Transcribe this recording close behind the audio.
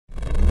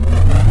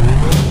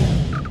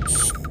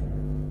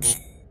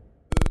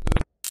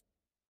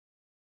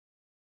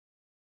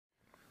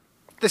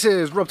This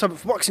is Rob Tubbett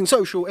for Boxing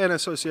Social in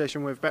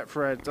association with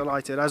Betfred.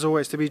 Delighted, as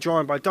always, to be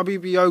joined by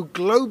WBO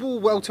Global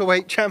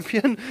Welterweight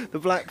Champion, the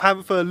Black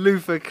Panther,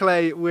 Luther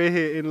Clay. We're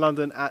here in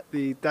London at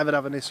the David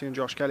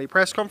AVANESYAN-Josh Kelly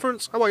press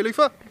conference. How are you,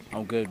 Luther?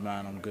 I'm good,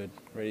 man. I'm good.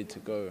 Ready to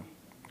go.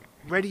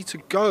 Ready to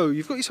go.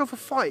 You've got yourself a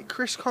fight,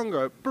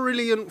 CLAY-KONGO.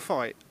 Brilliant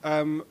fight.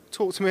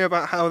 Talk to me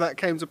about how that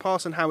came to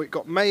pass and how it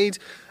got made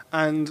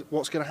and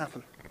what's going to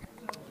happen.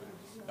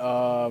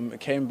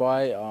 It came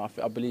by,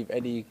 I believe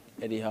Eddie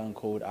Hearn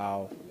called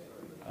Al,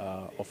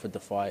 offered the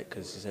fight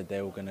because he said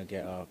they were going to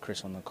get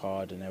Chris on the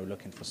card and they were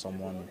looking for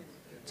someone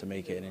to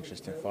make it an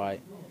interesting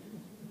fight.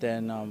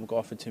 Then got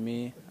offered to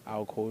me.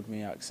 Al called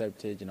me, I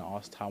accepted,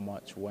 asked how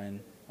much,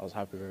 when. I was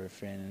happy with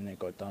everything and it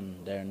got done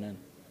there and then.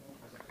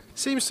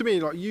 Seems to me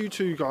like you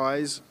two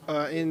guys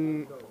are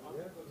in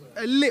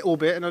a little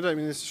bit, and I don't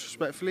mean this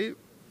disrespectfully,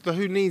 the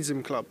Who Needs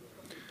Him club.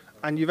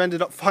 And you've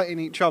ended up fighting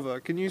each other.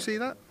 Can you see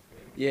that?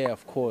 Yeah,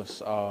 of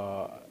course.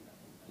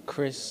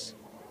 Chris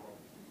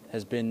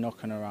has been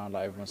knocking around,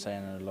 like everyone's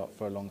saying,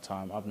 for a long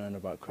time. I've known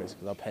about Chris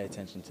because I pay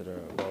attention to the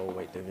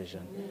welterweight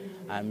division.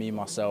 And me,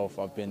 myself,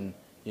 I've been,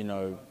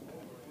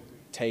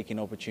 taking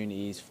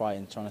opportunities,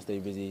 fighting, trying to stay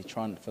busy,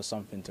 trying for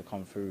something to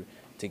come through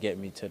to get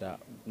me to that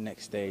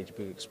next stage,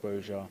 big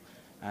exposure.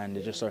 And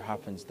it just so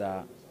happens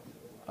that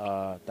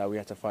that we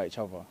had to fight each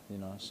other,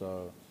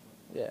 So,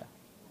 yeah,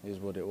 it is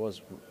what it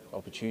was.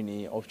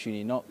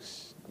 Opportunity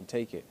knocks, you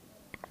take it.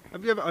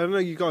 Have you ever? I know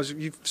you guys.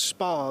 You've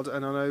sparred,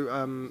 and I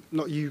know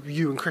not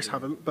you and Chris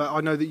haven't, but I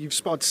know that you've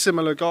sparred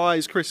similar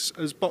guys. Chris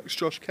has boxed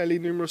Josh Kelly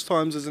numerous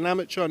times as an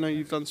amateur. I know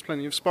you've done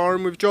plenty of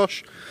sparring with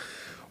Josh.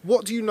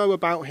 What do you know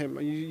about him?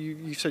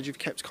 You said you've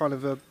kept kind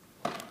of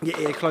your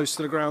ear close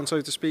to the ground,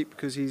 so to speak,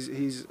 because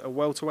he's a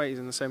welterweight. He's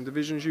in the same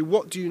division as you.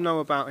 What do you know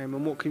about him,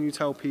 and what can you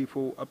tell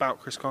people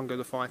about CLAY-KONGO,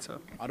 the fighter?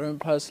 I don't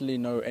personally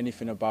know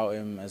anything about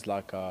him as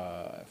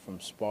from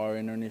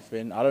sparring or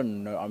anything. I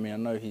don't know. I mean, I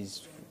know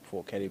he's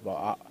fought Kelly,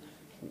 but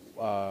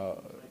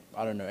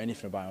I don't know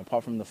anything about him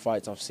apart from the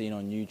fights I've seen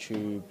on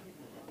YouTube,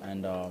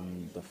 and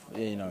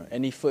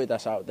any footage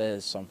that's out there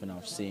is something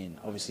I've seen.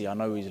 Obviously, I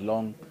know he's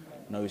long,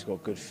 I know he's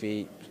got good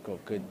feet, he's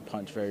got good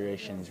punch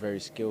variation, he's very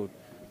skilled.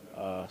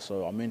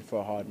 So I'm in for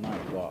a hard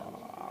night, but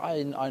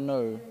I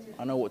know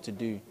what to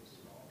do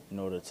in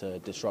order to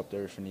disrupt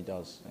everything he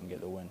does and get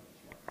the win.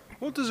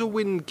 What does a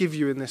win give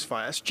you in this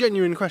fight? That's a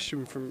genuine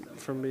question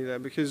from me there,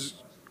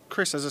 because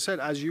Chris, as I said,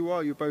 as you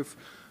are, you're both.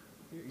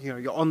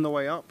 You're on the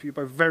way up. You're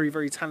both very,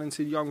 very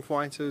talented young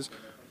fighters.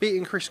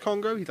 Beating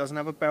CLAY-KONGO, he doesn't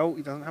have a belt,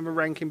 he doesn't have a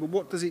ranking, but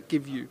what does it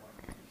give you?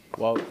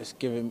 Well, it's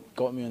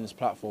got me on this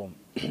platform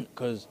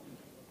because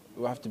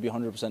we have to be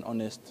 100%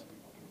 honest.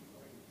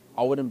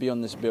 I wouldn't be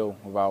on this bill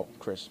without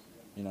Chris.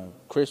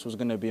 Chris was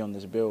going to be on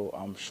this bill,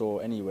 I'm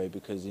sure, anyway,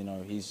 because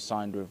he's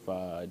signed with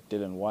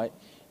Dylan White,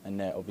 and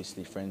they're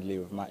obviously friendly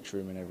with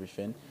Matchroom and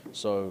everything.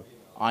 So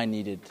I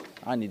needed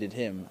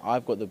him.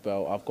 I've got the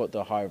belt, I've got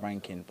the high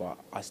ranking, but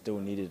I still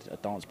needed a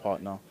dance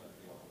partner.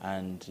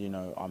 And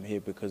I'm here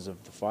because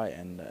of the fight,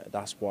 and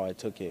that's why I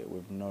took it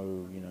with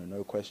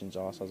no questions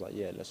asked. I was like,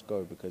 yeah, let's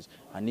go, because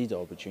I need the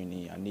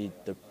opportunity. I need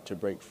to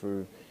break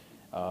through.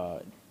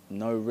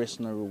 No risk,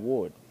 no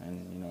reward.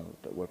 And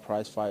we're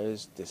prize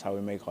fighters. This is how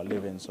we make our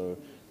living. So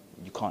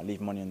you can't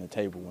leave money on the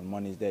table. When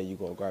money's there, you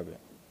got to grab it.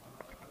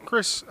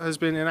 Chris has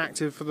been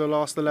inactive for the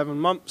last 11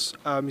 months.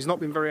 He's not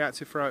been very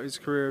active throughout his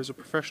career as a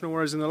professional,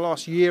 whereas in the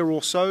last year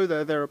or so,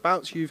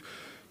 thereabouts, you've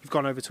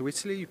gone over to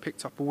Italy, you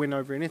picked up a win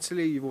over in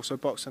Italy, you've also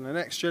boxed on the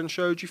Next Gen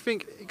show. Do you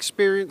think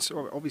experience,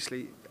 or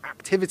obviously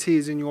activity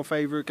is in your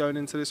favour going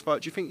into this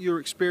fight, do you think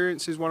your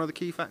experience is one of the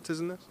key factors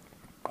in this?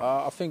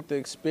 I think the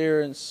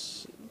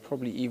experience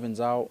probably evens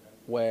out,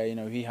 where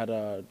he had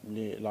a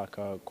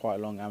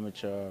quite long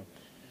amateur.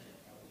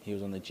 He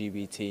was on the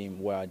GB team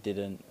where I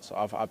didn't. So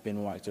I've been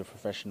more active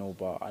professional,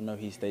 but I know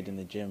he stayed in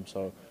the gym,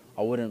 so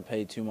I wouldn't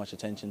pay too much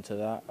attention to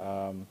that.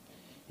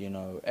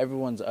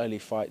 Everyone's early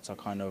fights are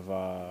kind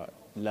of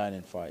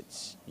learning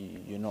fights.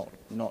 You're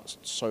not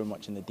so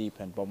much in the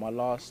deep end. But my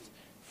last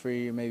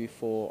 3, maybe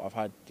 4, I've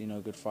had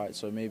good fights,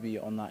 so maybe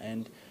on that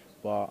end.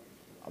 But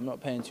I'm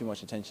not paying too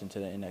much attention to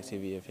the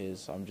inactivity of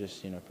his. I'm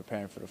just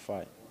preparing for the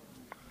fight.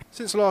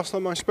 Since the last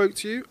time I spoke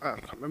to you, I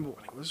can't remember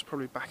when it was,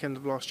 probably back end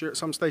of last year at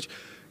some stage,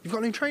 you've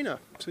got a new trainer.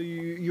 So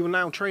you're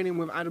now training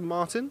with Adam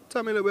Martin.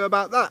 Tell me a little bit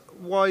about that.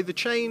 Why the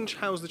change?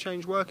 How's the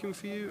change working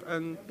for you?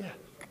 And yeah.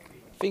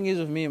 Thing is,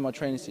 with me and my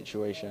training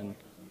situation,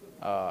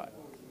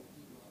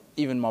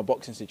 even my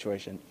boxing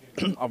situation,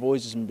 I've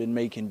always just been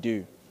making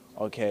do.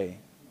 Okay,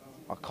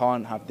 I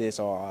can't have this,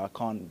 or I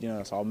can't,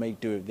 so I'll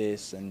make do with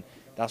this. And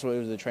that's what it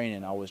was, the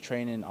training.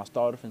 I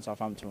started off in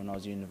Southampton when I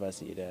was at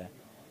university there.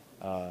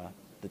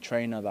 The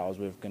trainer that I was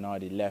with,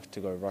 Gennady, left to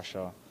go to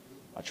Russia.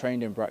 I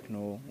trained in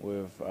Bracknell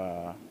with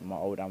my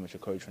old amateur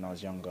coach when I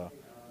was younger.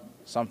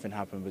 Something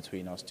happened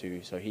between us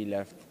two, so he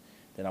left.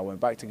 Then I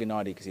went back to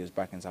Gennady because he was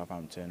back in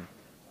Southampton.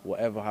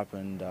 Whatever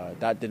happened,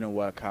 that didn't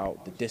work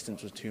out. The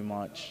distance was too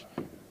much.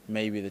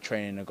 Maybe the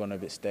training had gone a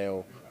bit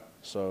stale.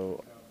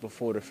 So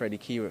before the Freddie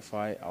Kiewit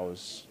fight, I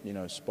was,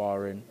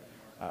 sparring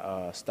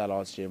at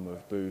Stallard's gym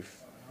with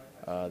Booth.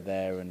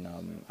 there,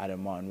 and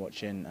Adam Martin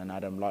watching, and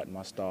Adam liked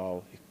my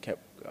style. He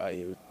kept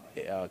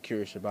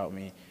curious about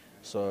me.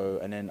 So,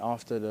 and then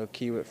after the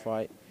Kiewit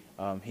fight,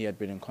 he had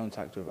been in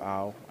contact with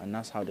Al, and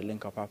that's how the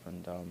link-up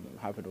happened.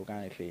 Happened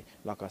organically.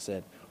 Like I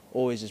said,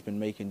 always just been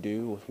making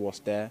do with what's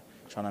there,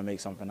 trying to make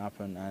something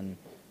happen, and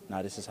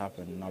now this has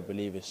happened. And I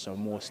believe it's a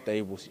more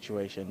stable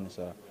situation. It's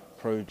a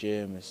pro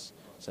gym. It's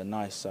a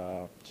nice,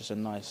 just a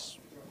nice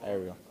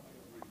area.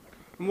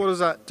 And what does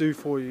that do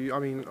for you? I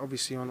mean,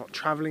 obviously you're not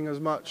travelling as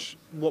much.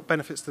 What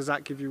benefits does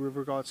that give you with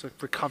regards to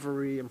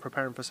recovery and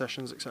preparing for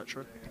sessions,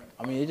 etc.?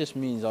 I mean, it just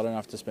means I don't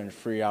have to spend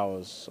 3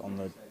 hours on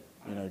the,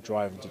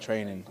 driving to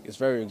training. It's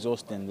very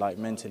exhausting, like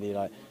mentally.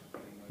 Like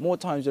more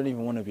times you don't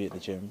even want to be at the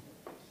gym.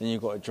 Then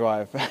you've got to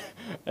drive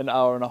an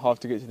hour and a half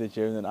to get to the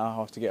gym, then an hour and a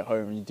half to get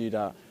home, and you do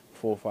that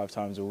 4 or 5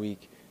 times a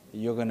week.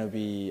 You're gonna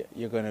be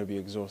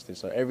exhausted.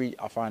 So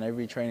I find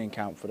every training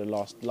camp for the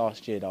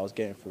last year that I was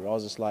getting through, I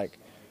was just like,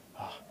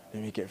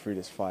 let me get through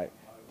this fight,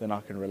 then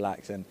I can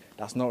relax. And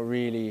that's not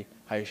really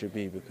how you should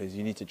be, because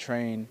you need to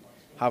train,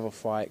 have a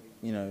fight,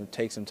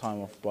 take some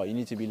time off, but you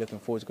need to be looking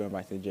forward to going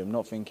back to the gym,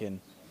 not thinking,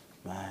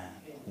 man,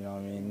 you know what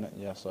I mean?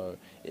 Yeah, so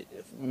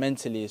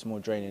mentally it's more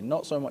draining.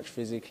 Not so much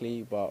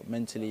physically, but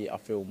mentally I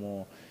feel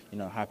more,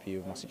 happy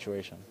with my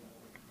situation.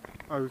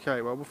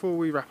 Okay, well, before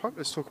we wrap up,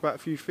 let's talk about a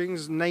few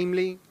things,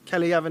 namely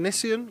Kelly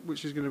AVANESYAN,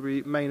 which is going to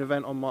be main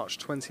event on March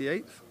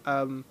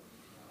 28th.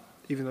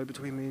 Even though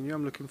between me and you,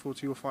 I'm looking forward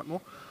to your fight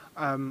more.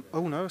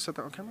 Oh no, I said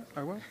that on camera.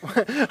 Oh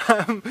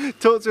well.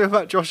 Talk to me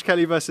about Josh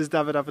Kelly versus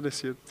David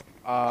AVANESYAN.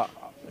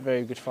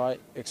 Very good fight,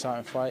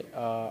 exciting fight.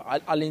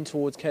 I lean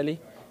towards Kelly.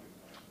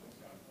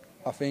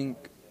 I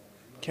think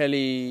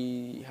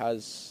Kelly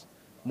has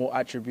more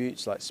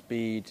attributes like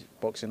speed,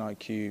 boxing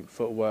IQ,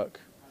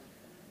 footwork.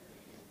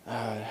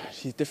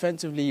 He's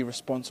defensively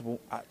responsible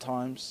at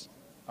times.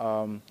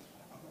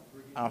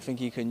 I think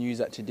he can use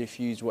that to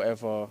diffuse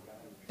whatever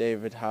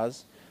David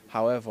has.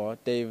 However,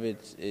 David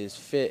is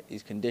fit,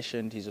 he's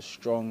conditioned, he's a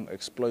strong,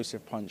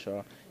 explosive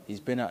puncher.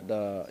 He's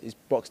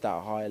boxed at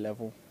a higher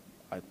level.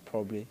 He's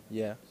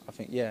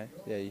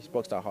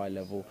boxed at a high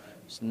level.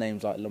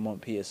 Names like Lamont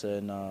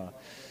Peterson,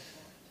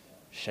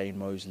 Shane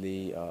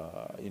Mosley,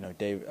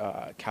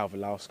 Cal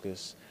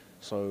Velasquez.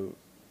 So,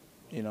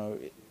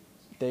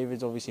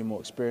 David's obviously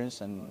more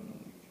experienced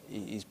and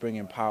he's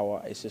bringing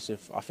power. It's just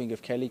I think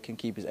if Kelly can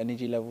keep his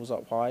energy levels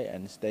up high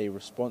and stay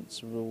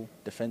responsible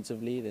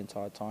defensively the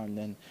entire time,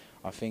 then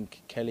I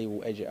think Kelly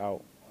will edge it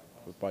out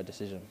by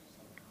decision.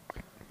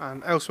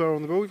 And elsewhere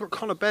on the board, we've got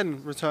Conor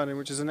BENN returning,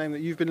 which is a name that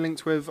you've been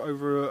linked with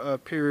over a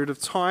period of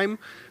time.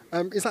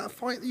 Is that a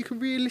fight that you can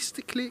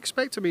realistically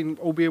expect? I mean,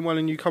 all being well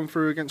and you come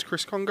through against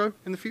CLAY-KONGO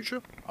in the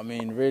future? I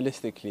mean,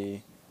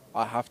 realistically,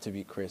 I have to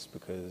beat Chris,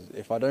 because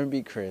if I don't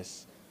beat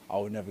Chris, I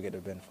will never get a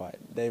BENN fight.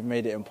 They've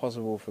made it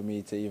impossible for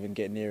me to even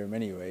get near him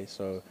anyway,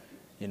 so,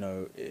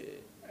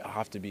 I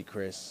have to beat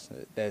Chris.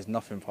 There's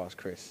nothing past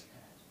Chris.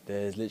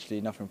 There's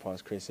literally nothing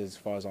past Chris as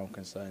far as I'm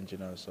concerned,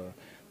 so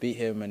beat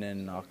him and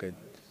then I could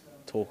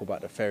talk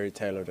about the fairy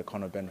tale of the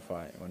Conor BENN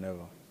fight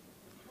whenever.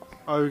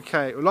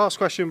 Okay, well, last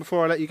question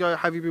before I let you go.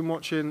 Have you been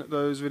watching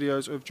those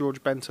videos of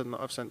George Benton that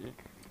I've sent you?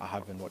 I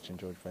have been watching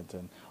George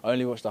Benton. I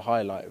only watched the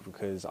highlight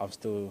because I've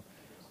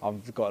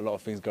got a lot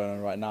of things going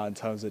on right now in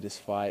terms of this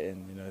fight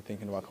and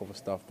thinking about a couple of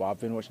stuff. But I've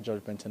been watching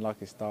George Benton, like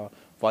his style.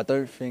 But I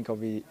don't think I'll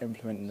be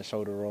implementing the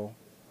shoulder roll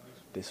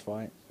this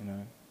fight. I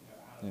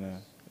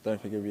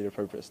don't think it'll be the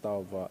appropriate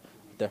style, but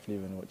I've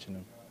definitely been watching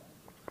him.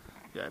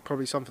 Yeah,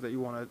 probably something that you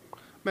want to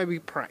maybe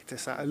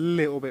practice at a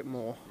little bit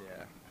more.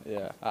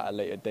 Yeah, at a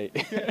later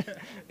date.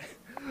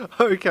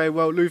 Okay,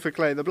 well, Luther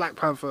Clay, the Black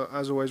Panther,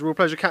 as always, real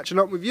pleasure catching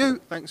up with you.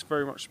 Thanks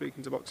very much for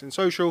speaking to Boxing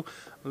Social.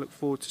 I look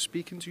forward to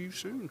speaking to you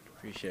soon.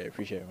 Appreciate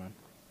it, man.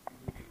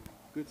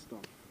 Good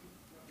stuff.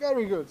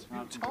 Very good.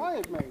 You're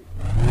tired, mate.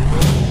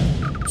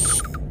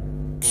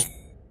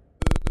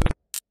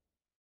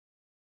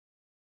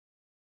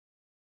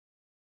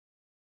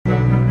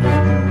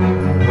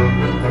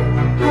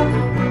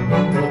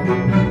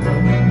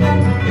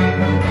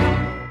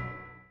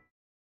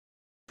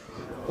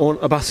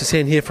 Abbas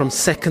Hussein here from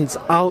Seconds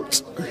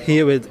Out,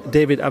 here with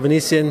David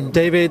AVANESYAN.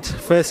 David,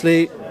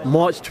 firstly,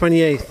 March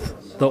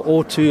 28th, the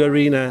O2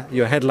 Arena,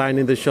 you're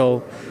headlining the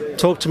show.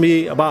 Talk to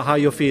me about how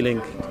you're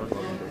feeling.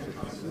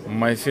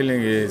 My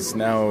feeling is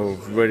now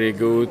very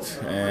good,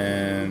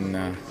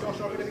 and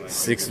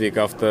 6 weeks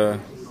after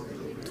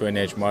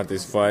 28th March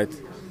fight,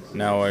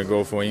 now I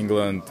go for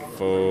England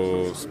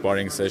for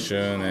sparring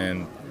session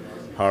and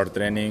hard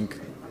training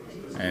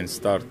and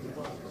start.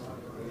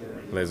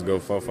 Let's go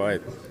for a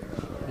fight.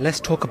 Let's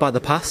talk about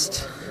the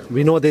past.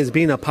 We know there's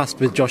been a past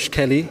with Josh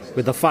Kelly,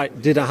 where the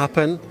fight didn't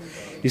happen.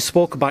 You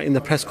spoke about in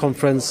the press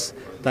conference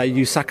that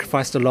you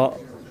sacrificed a lot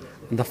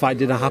and the fight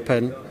didn't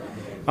happen.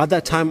 At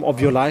that time of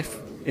your life,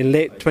 in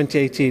late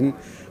 2018,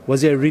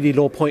 was there a really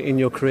low point in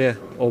your career,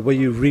 or were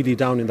you really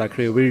down in that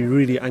career? Were you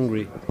really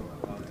angry?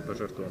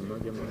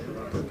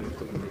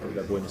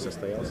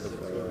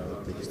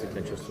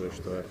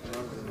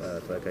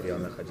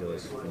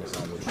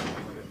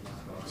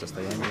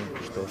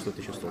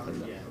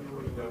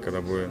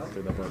 когда будет.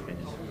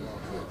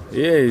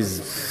 Yeah,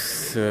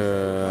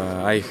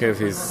 I have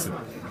his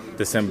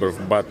December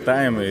bad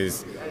time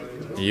is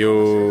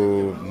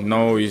you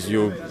know is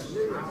you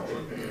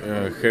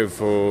have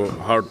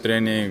hard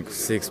training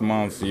 6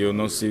 months, you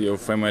not see your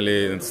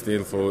family and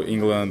still for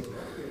England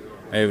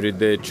every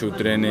day 2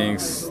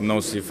 trainings,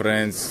 no see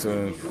friends,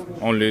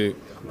 only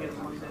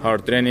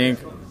hard training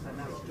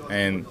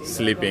and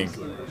sleeping.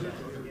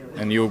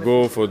 And you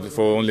go for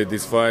only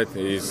this fight.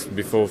 Is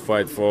before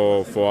fight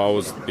for 4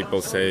 hours.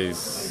 People say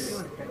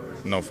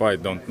no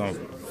fight, don't know,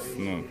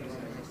 no,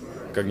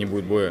 как не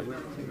будет боя.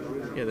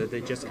 Yeah, they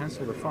just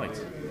cancelled the fight.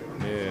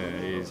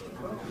 Yeah,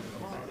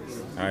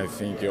 I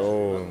think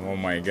oh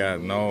my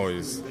God, no,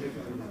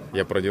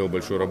 я проделал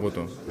большую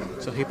работу.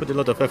 So he put a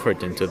lot of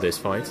effort into this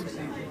fight.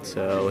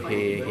 So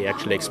he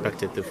actually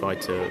expected the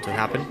fight to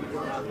happen,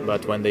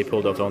 but when they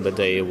pulled off on the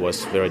day, it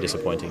was very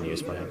disappointing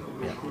news for him.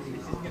 Yeah.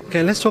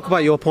 Okay, let's talk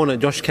about your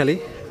opponent, Josh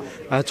Kelly.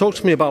 Talk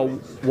to me about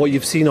what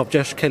you've seen of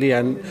Josh Kelly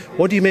and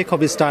what do you make of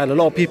his style? A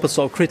lot of people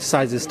sort of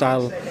criticise his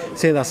style,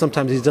 saying that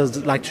sometimes he does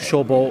like to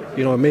showboat.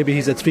 You know, maybe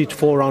he's a 3 to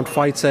 4 round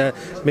fighter,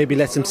 maybe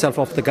lets himself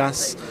off the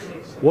gas.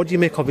 What do you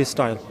make of his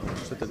style?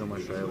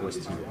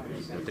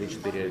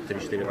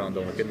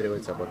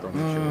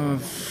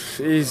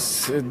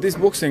 This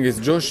boxing is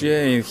Josh, yeah,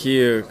 and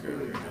he a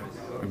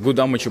good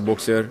amateur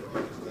boxer.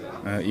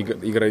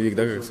 Игровик,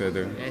 да, как сказать?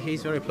 Yeah,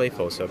 he's very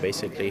playful, so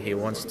basically he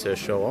wants to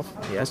show off.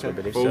 Yes, I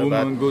believe For so.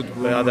 woman, good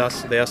woman.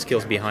 But there are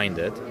skills behind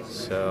it,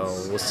 so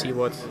we'll see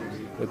what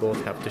we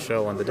both have to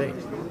show on the day.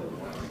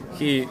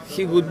 He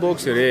good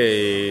boxer.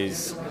 Yeah,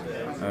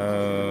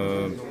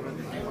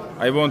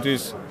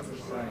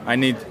 I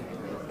need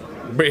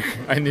break.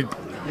 I need.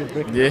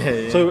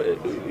 Yeah. So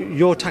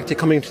your tactic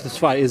coming into this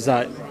fight is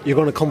that you're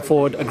going to come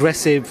forward,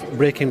 aggressive,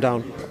 break him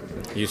down.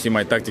 You see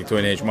my tactic to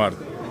NH Mart.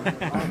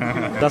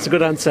 That's a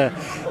good answer.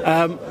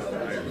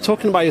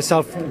 Talking about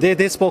yourself,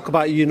 they spoke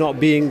about you not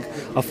being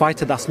a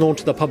fighter that's known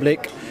to the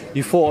public.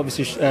 You fought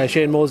obviously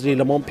Shane Mosley,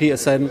 Lamont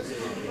Peterson.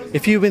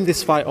 If you win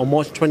this fight on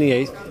March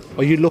 28th,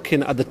 are you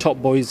looking at the top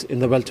boys in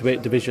the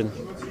welterweight division?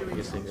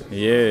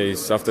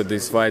 Yes, after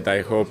this fight,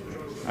 I hope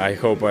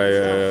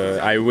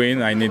I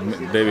win. I need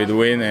David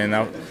win,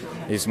 and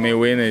if me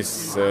win,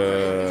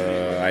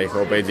 I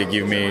hope Eddie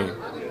give me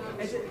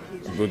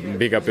good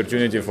big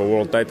opportunity for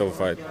world title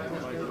fight.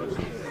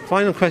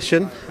 Final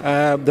question.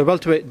 The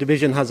welterweight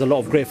division has a lot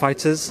of great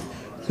fighters.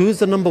 Who's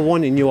the number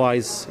one in your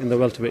eyes in the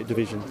welterweight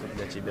division?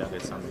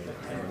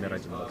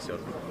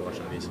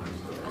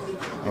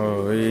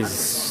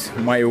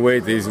 My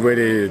weight is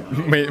very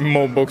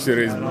more boxer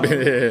is.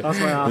 That's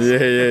why I asked.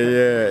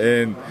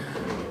 Yeah. And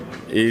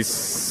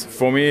it's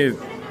for me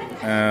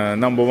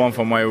number one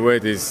for my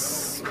weight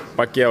is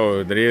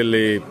Pacquiao.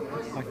 Really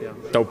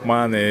top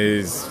man,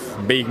 is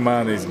big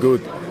man, is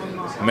good.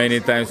 Many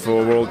times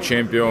for world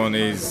champion,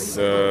 is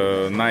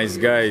nice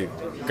guy.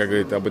 Как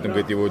говорит, об этом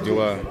говорит его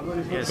дела.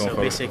 Yeah, so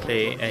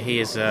basically he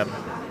is a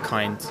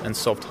kind and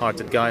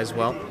soft-hearted guy as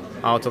well,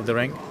 out of the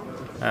ring.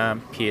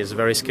 He is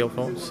very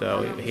skillful,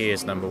 so he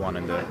is number one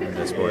in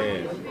the sport.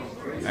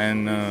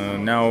 And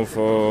now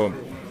for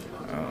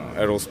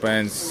Errol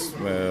Spence,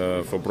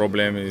 for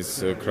problem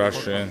is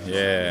crushing.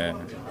 Yeah,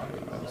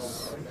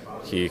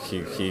 he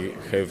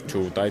have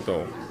 2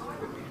 titles.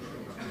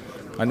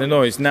 I don't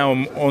know. It's now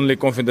only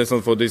confidence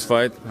for this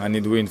fight. I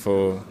need win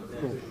for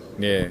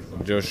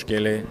Josh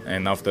Kelly,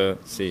 and after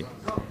see.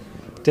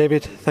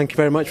 David, thank you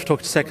very much for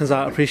talking to Seconds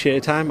Out. I appreciate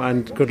your time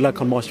and good luck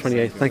on March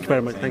 28th. Thank you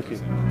very much. Thank you.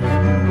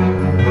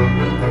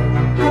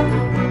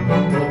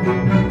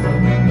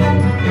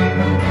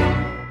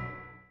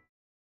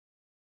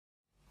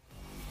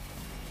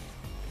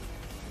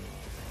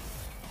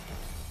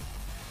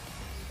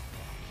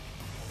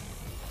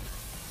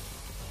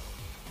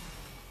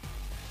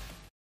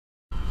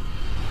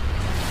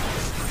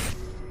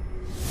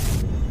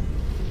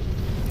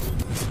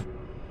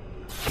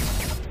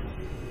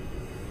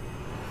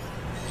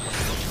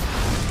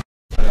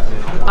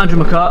 Andrew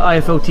McCart,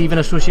 IFL TV in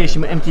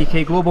association with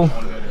MTK Global.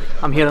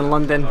 I'm here in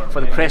London for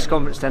the press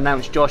conference to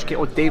announce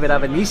David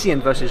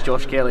AVANESYAN versus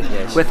Josh Kelly.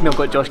 Yes. With me I've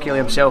got Josh Kelly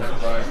himself.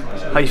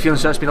 How are you feeling,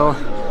 sir? It's been a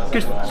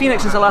good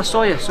Phoenix since I last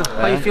saw you, so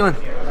how are you feeling?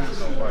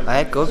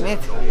 Good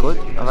mate, good.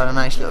 I've had a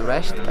nice little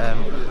rest,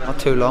 not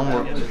too long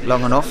but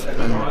long enough,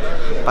 and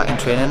back in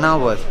training now,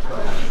 but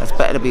it's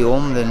better to be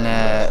home than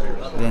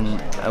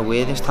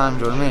away this time,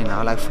 do you know what I mean?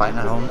 I like fighting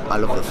at home. I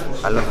love the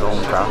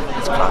home crowd,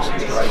 it's class.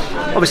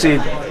 Obviously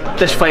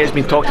this fight has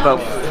been talked about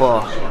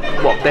for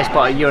best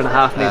part of a year and a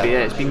half maybe.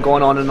 It's been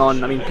going on and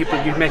on. I mean, people,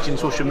 you've mentioned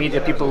social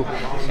media, people,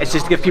 it's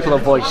just to give people a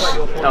voice.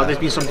 Now there's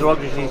been some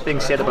derogatory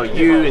things said about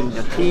you and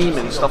your team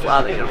and stuff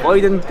like that you're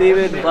avoiding,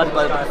 David, blah,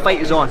 blah, blah. The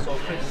fight is on.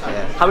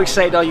 How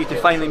excited are you to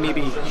finally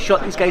maybe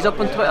shut these guys up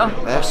on Twitter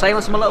or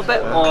silence them a little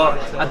bit, or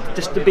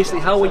just to basically,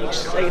 how are you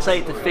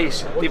excited to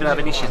face David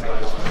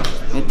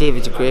AVANESYAN?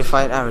 David's a great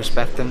fighter, I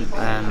respect him,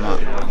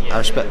 I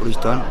respect what he's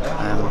done.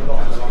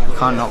 You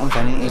can't knock him for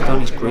anything he's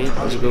done, he's great,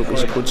 he's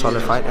a good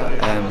solid fighter.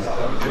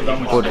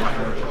 But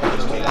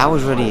I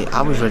was ready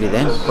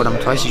then, but I'm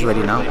twice as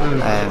ready now.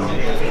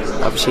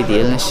 Obviously the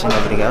illness and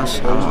everything else,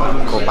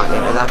 I'll go back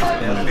into that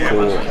and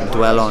go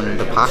dwell on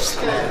the past.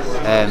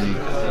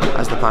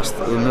 As the past,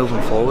 we're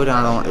moving forward, and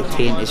I don't want to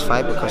taint this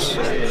fight because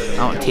I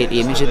don't want to taint the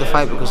image of the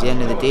fight, because at the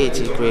end of the day it's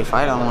a great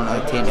fight. I don't want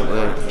to taint it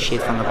with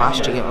shit from the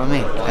past, you get what I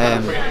mean?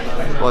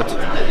 But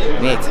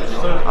mate,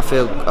 I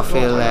feel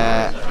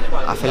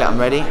like I'm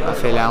ready. I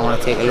feel like I want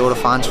to take a load of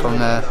fans from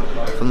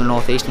the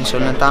northeast in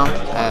Sunderland down.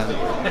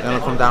 They're going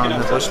to come down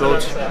on the bus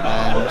loads,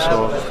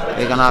 so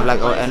they're going to have like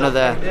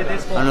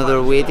another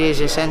away day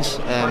in a sense.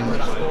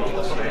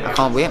 I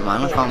can't wait,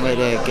 man. I can't wait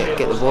to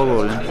get the ball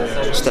rolling,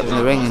 step in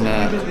the ring and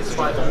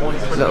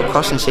a little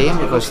cross and see him,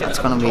 because that's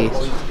gonna be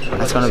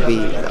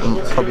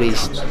probably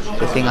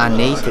the thing I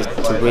need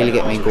to really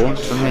get me going.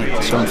 For me,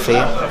 it's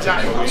unfair.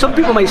 Some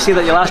people might say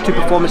that your last two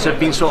performances have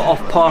been sort of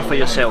off par for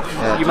yourself.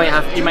 Yeah. You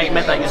might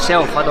admit that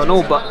yourself. I don't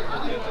know, but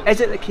is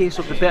it the case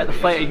of the better the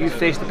fighter you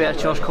face, the better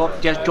Josh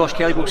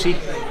Kelly will see?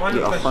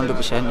 Yeah,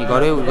 100%. You got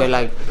to. We're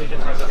like,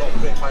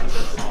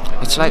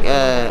 it's like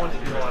a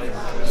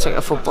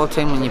football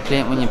team. When you're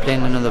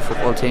playing another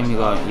football team, you're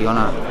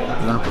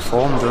gonna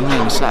perform. Do you know what I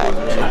mean? It's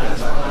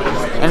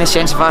like, in a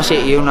sense, if I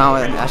say to you now,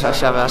 as I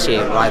say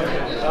it, right,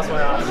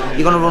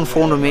 you're gonna run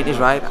 400 metres,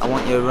 right? I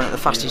want you to run it the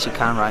fastest you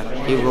can, right?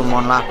 You run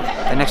one lap.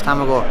 The next time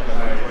I go,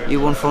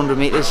 you run 400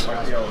 metres.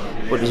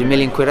 But there's £1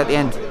 million at the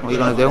end. What are you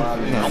going to do?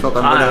 Yeah, you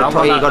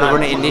got to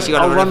run it in this.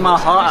 I'll run my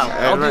heart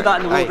out. I'll do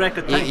that in the world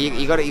record time.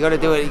 You got to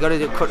do it. You got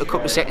to cut a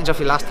couple of seconds off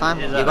your last time.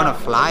 You're going to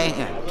fly, ain't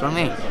you? Do you know what I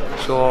mean?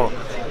 So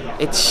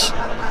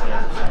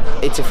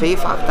it's a fear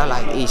factor.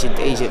 Like he's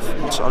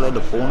a solid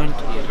opponent.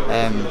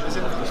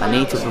 I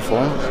need to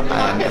perform.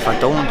 If I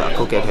don't, I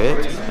could get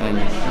hurt, and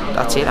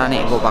that's it. I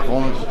need to go back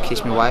home,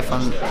 kiss my wife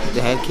on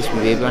the head, kiss my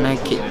baby on the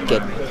head,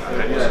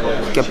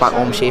 get back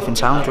home safe and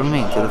sound, do you know what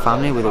I mean, to the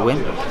family with a win.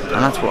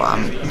 And that's what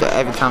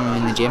every time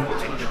I'm in the gym.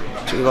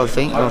 So you got to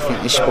think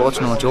this sport's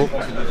no joke.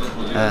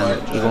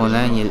 You're going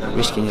there and you're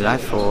risking your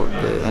life for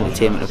the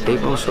entertainment of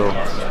people. So,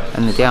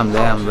 and the day I'm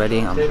there, I'm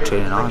ready, I'm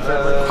training hard,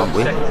 can't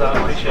wait.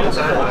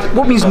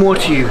 What means more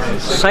to you?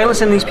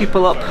 Silencing these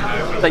people up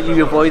that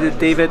you avoided,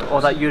 David,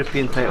 or that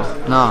European title?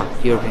 No,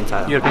 European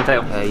title. European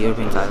title?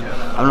 European title.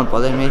 I'm not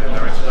bothered, mate.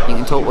 You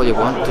can talk what you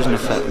want, doesn't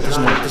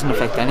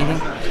affect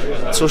anything.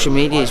 Social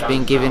media has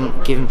been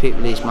giving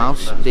people these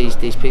mouths,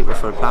 these people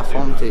for a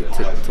platform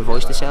to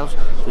voice themselves.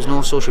 There's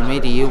no social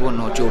media, you wouldn't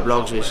know Joe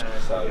Bloggs was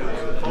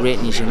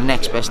rating you the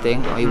next best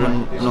thing, or you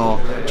wouldn't know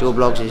Joe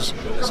Bloggs is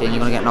saying you're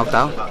going to get knocked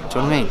out. Do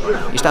you know what I mean?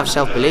 You just have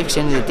self-belief. At the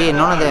end of the day,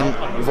 none of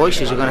them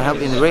voices are going to help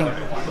you in the ring.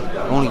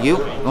 Only you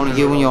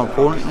and your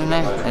opponent in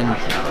there, and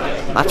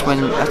that's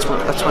when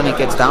it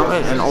gets down to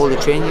it. And all the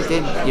training you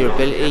did, your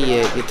ability,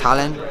 your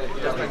talent,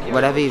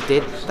 whatever you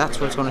did, that's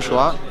what's going to show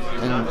out.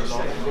 And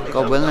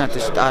God willing, I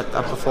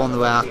perform the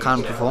way I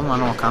can perform. I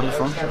know I can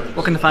perform.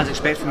 What can the fans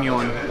expect from you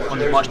on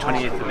March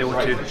 28th at the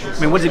O2? I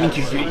mean, what does it mean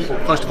to you,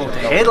 first of all, to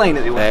headline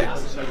at the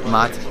O2?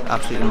 Mad,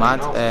 absolutely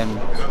mad.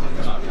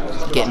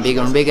 Getting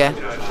bigger and bigger.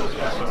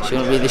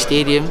 Shouldn't be the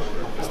stadium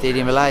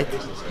alight.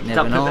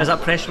 Is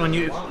that pressure on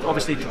you,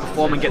 obviously, to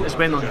perform and get this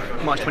win on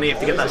March 28th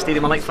to get that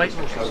stadium alight fight?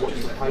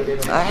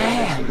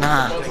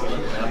 Nah.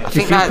 Do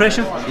you feel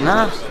pressure?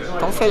 Nah.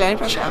 Don't feel any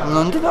pressure. I'm an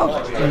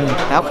underdog.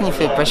 How can you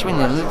feel pressure when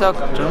you're an underdog?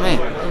 Do you know what I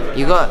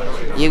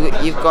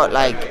mean? You've got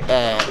like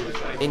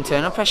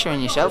internal pressure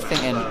in yourself,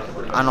 thinking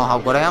I know how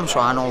good I am, so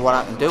I know what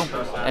I can do,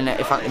 and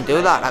if I can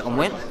do that, I can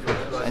win.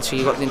 And so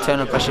you got the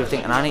internal pressure of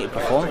thinking I need to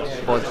perform.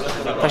 But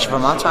pressure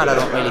from outside, I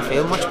don't really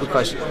feel much,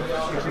 because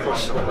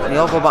we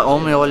all go back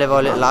home, we all live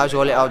our little lives, we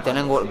all eat our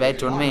dinner and go to bed.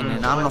 Do you know what I mean?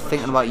 And I'm not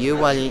thinking about you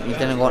while you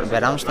dinner and go to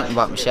bed. I'm just thinking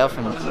about myself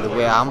and the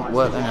way I'm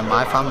working and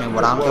my family and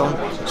what I'm doing.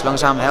 As long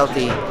as I'm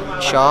healthy,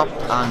 sharp,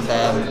 and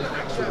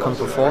can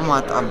perform,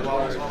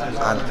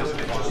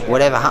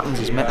 whatever happens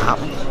is meant to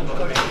happen.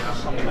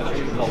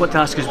 What to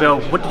ask as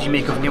well, what did you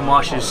make of Neil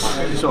Marsh's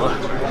sort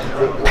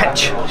of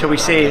pitch, shall we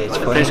say, at the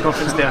press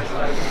conference there?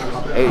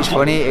 It was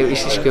funny, it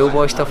was the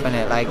schoolboy stuff in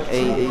it. Like,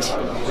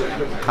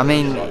 I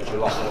mean,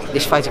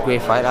 this fight's a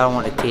great fight. I don't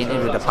want to taint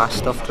it with the past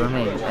stuff, do you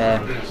know what I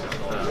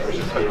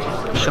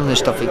mean? Some of the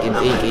stuff he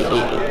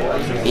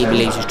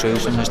believes is true,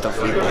 some of the stuff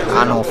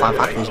I know for a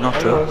fact is not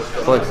true.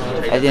 But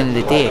at the end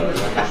of the day,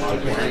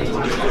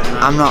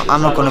 I'm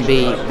not going to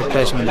be the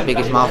person with the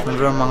biggest mouth in the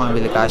room. I'm going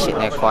to be the guy sitting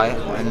there quiet.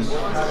 And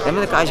them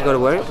are the guys you got to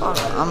worry about.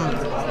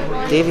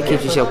 David,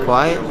 keep yourself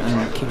quiet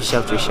and keep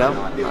yourself to yourself.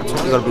 That's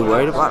what you got to be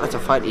worried about. That's a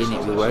fight you need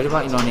to be worried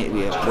about. You don't need to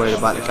be worried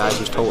about the guys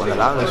who's talking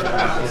loud.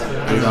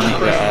 You don't need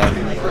to.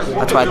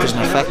 That's why it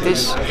doesn't affect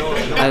us.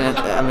 And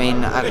I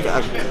mean,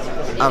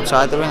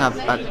 outside the ring,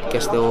 I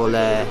guess they're all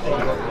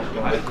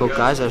good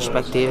guys. I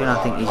respect David. I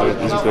think he's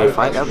a great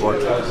fighter.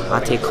 But I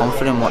take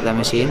comfort in what them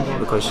are saying,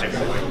 because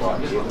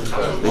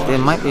they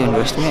might be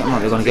underestimating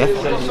what they're going to get.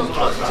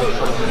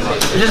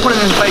 Just one of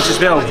them fights as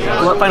well.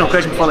 Final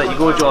question before I let you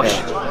go,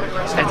 Josh.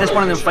 If this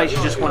one of them fights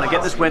you just want to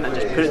get this win and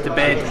just put it to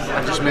bed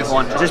and just move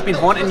on? Has this been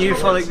haunting you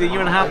for like the year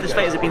and a half? This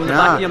fight, has it been in the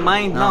back of your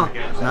mind? No.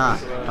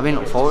 I've been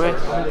looking forward to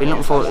it. I've been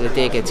looking forward to the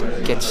day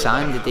it gets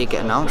signed, the day it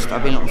gets announced.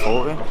 I've been looking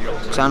forward to it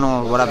because I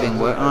know what I've been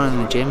working on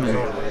in the gym,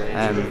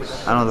 and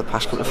I know the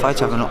past couple of fights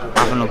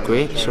haven't looked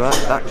great. So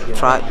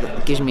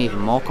that gives me even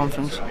more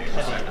confidence.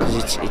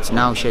 Because it's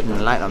now shedding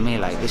the light on me.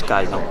 Like this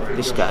guy's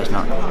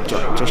not.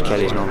 Josh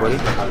Kelly's nobody.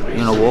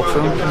 You're gonna walk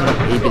through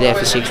him. He'll be there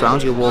for 6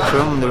 rounds. You'll walk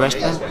through him, and the rest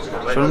of them.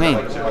 You know what I mean?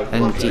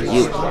 And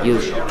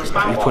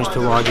you punch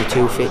too hard. You're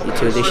too fit. You're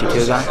too this. You're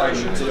too that.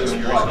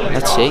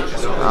 Let's see.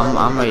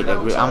 I'm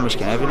ready. I'm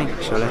risking everything.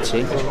 So let's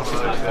see.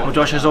 Well,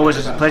 Josh, as always,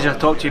 it's a pleasure to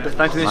talk to you. But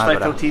thanks for this fight,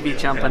 Phil TV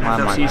champion.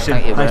 I'll see you soon.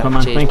 Thank you, thanks, my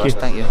man. Cheers, Thank you.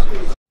 Thank you.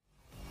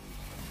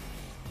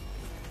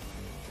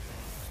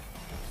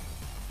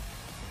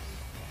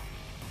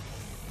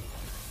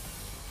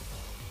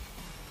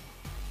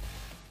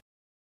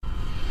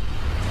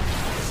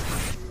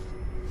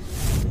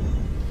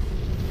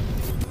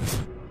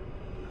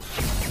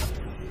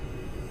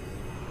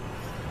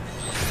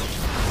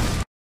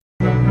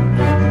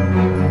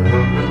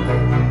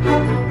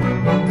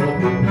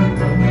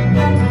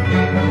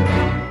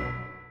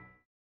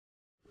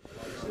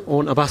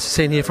 Abbas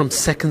Hussein here from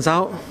Seconds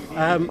Out.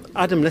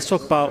 Adam, let's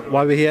talk about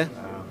why we're here.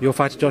 Your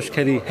fighter Josh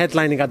Kelly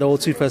headlining at the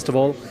O2 first of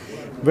all.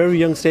 Very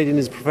young stage in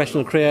his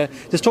professional career.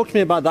 Just talk to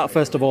me about that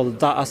first of all,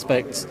 that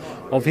aspect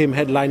of him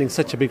headlining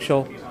such a big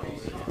show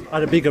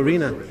at a big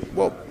arena.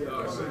 Well,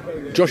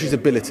 Josh's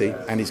ability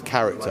and his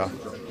character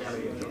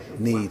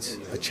needs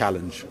a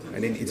challenge,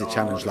 and it needs a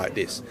challenge like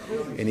this.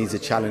 It needs a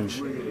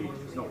challenge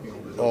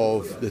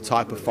of the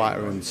type of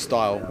fighter and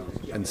style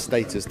and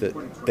status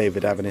that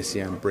David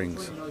AVANESYAN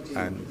brings.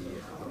 And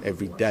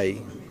every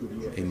day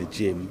in the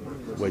gym,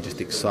 we're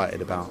just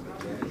excited about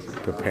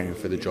preparing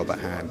for the job at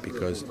hand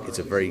because it's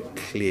a very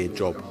clear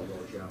job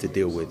to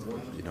deal with.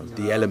 You know,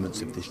 the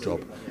elements of this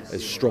job,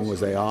 as strong as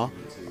they are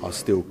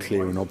still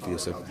clear and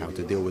obvious of how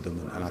to deal with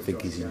them, and I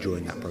think he's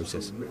enjoying that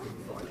process.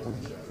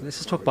 Let's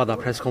just talk about that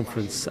press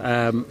conference.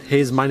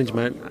 His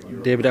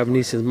management, David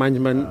AVANESYAN's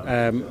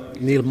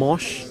management, Neil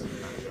Marsh,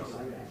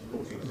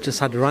 just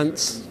had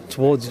rants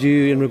towards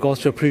you in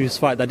regards to a previous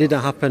fight that didn't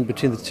happen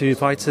between the two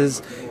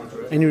fighters.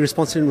 Any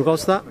response in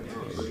regards to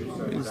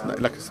that?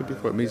 Like I said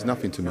before, it means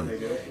nothing to me.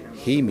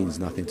 He means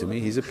nothing to me.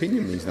 His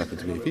opinion means nothing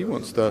to me. If he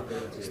wants to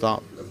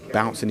start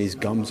bouncing his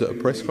gums at a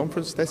press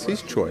conference, that's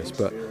his choice.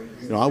 But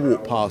you know, I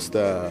walked past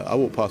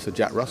a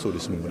Jack Russell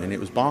this morning, and it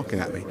was barking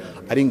at me.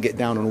 I didn't get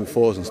down on all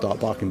fours and start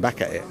barking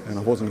back at it, and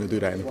I wasn't going to do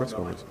that in the press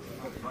conference.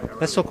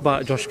 Let's talk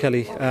about Josh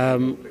Kelly. I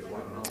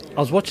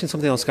was watching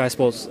something on Sky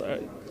Sports.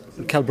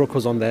 Kell Brook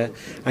was on there,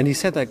 and he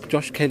said that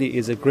Josh Kelly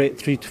is a great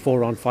 3 to 4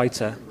 round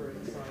fighter.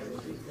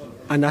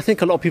 And I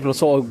think a lot of people are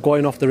sort of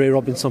going off the Ray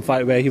Robinson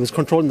fight where he was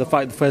controlling the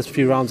fight the first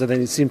few rounds and then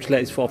he seemed to let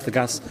his foot off the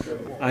gas,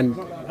 and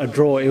a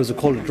draw, it was a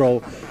cold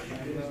draw.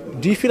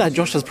 Do you feel like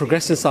Josh has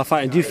progressed since that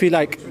fight, and do you feel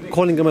like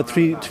calling him a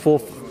 3 to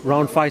 4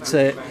 round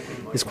fighter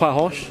is quite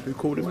harsh? Who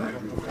called him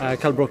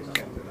that? Kell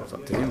Brook. It's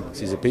up to him,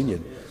 it's his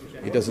opinion.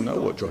 He doesn't know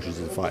what Josh is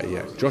as a fighter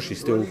yet. Josh is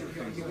still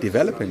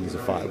developing as a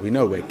fighter. We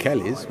know where Kell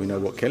is, we know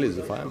what Kell is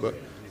as a fighter, but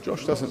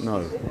Josh doesn't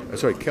know.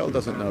 Kell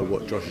doesn't know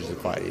what Josh is as a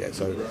fighter yet.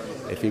 So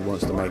if he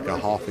wants to make a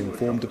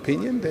half-informed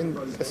opinion, then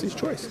that's his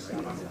choice.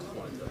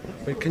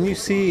 But can you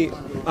see,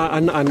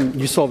 and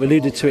you sort of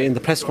alluded to it in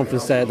the press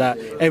conference there, that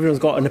everyone's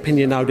got an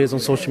opinion nowadays on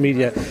social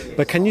media,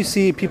 but can you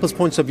see people's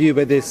points of view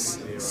where they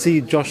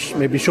see Josh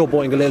maybe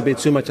showboating a little bit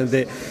too much, and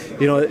they,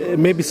 you know,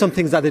 maybe some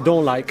things that they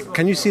don't like?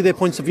 Can you see their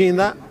points of view in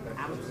that?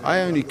 I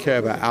only care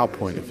about our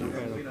point of view.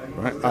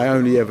 Right? I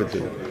only ever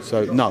do.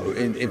 So no,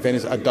 in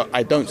Venice,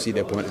 I don't see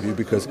their point of view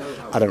because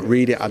I don't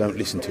read it, I don't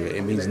listen to it.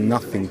 It means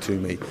nothing to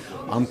me.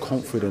 I'm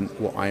confident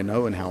what I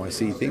know and how I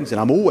see things,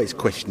 and I'm always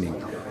questioning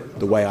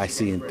the way I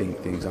see and think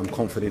things. I'm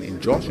confident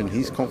in Josh, and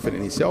he's confident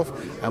in himself,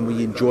 and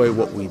we enjoy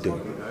what we do,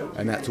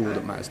 and that's all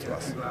that matters to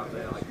us.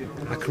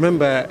 I can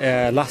remember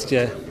last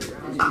year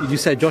you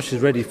said Josh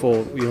is ready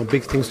for, you know,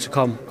 big things to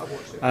come.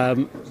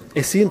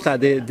 It seems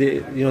like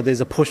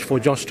there's a push for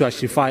Josh to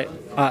actually fight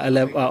at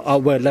a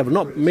world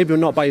level. Maybe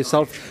not by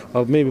yourself,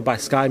 but maybe by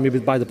Sky, maybe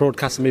by the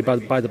broadcaster, maybe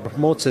by the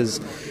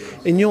promoters.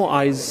 In your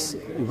eyes,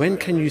 when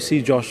can you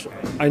see Josh?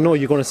 I know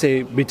you're going to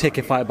say we take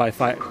it fight by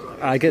fight.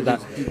 I get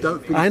that.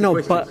 I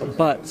know,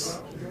 but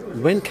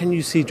when can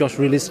you see Josh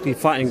realistically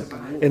fighting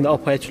in the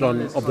upper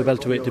echelon of the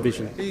welterweight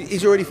division?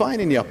 He's already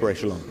fighting in the upper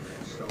echelon.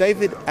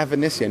 David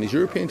AVANESYAN is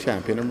European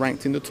champion and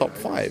ranked in the top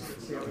 5.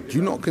 Do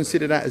you not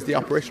consider that as the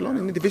upper echelon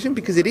in the division?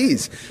 Because it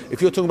is.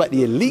 If you're talking about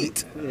the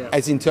elite,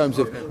 as in terms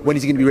of when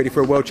is he going to be ready for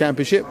a world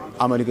championship,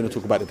 I'm only going to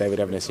talk about the David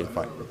AVANESYAN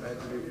fight.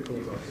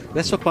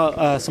 Let's talk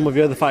about some of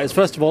your other fighters.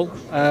 First of all,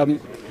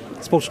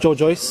 spoke to Joe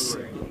Joyce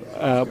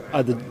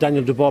at the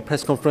Daniel Dubois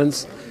press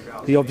conference.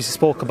 He obviously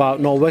spoke about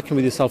not working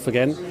with yourself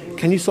again.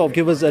 Can you sort of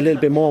give us a little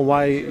bit more on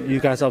why you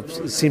guys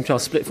seem to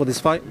have split for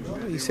this fight?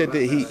 He said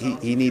that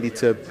he needed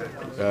to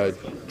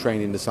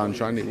train in the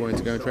sunshine. He wanted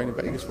to go and train in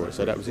Vegas for it,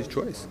 so that was his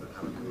choice.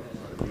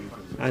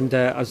 And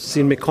I've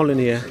seen Mick Conlon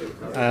here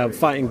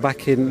fighting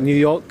back in New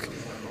York.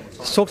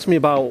 Talk to me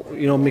about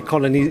Mick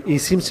Collin. He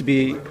seems to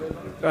be,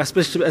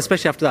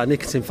 especially after that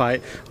Nicholson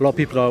fight, a lot of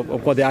people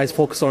have got their eyes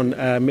focused on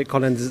Mick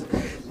Collin.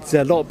 There's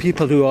a lot of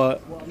people who are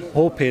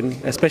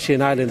hoping, especially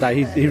in Ireland, that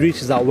he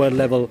reaches that world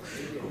level.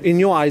 In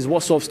your eyes,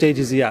 what sort of stage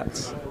is he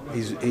at?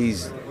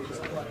 He's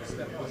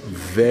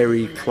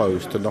very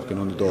close to knocking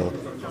on the door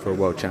for a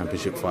world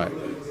championship fight.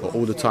 But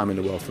all the time in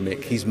the world for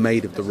Mick. He's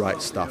made of the right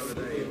stuff,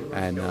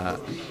 and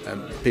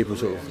people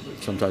sort of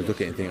sometimes look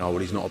at it and think, oh well,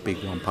 he's not a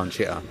big one-punch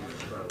hitter,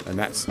 and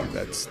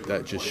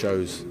that just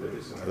shows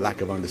a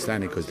lack of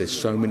understanding, because there's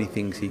so many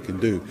things he can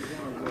do,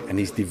 and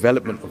his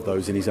development of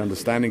those and his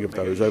understanding of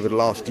those over the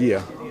last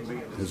year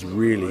has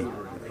really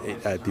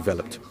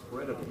developed.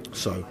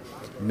 So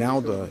now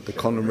the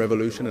Conor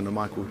revolution and the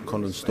Michael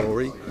Conor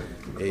story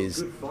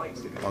is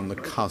on the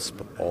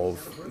cusp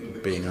of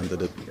being under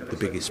the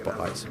biggest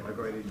spotlights.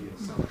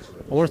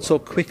 I want to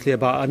talk quickly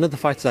about another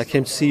fighter that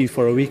came to see you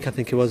for a week. I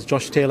think it was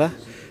Josh Taylor.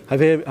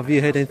 Have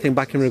you heard anything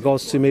back in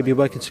regards to maybe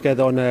working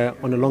together on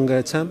a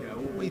longer term?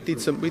 We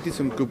did some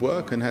good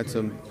work and had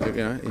some,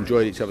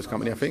 enjoyed each other's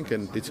company, I think,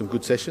 and did some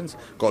good sessions.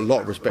 Got a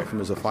lot of respect from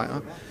him as a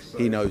fighter.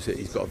 He knows that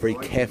he's got a very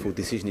careful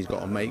decision he's got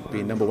to make,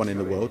 being number one in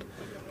the world,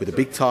 with a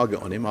big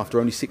target on him after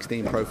only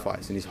 16 pro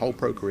fights, and his whole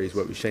pro career has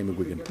worked with Shane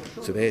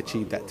McGuigan. So they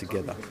achieved that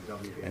together,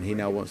 and he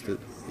now wants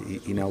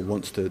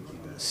to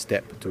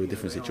step to a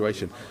different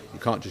situation. You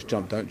can't just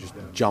jump. Don't just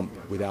jump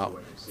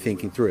without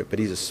thinking through it. But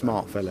he's a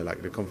smart fella.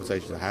 Like the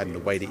conversations I had and the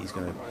way that he's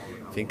going to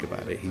think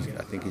about it,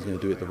 I think he's going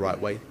to do it the right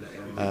way,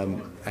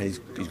 and he's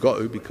got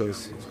to,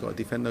 because he's got to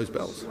defend those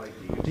belts.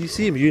 Do you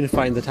see him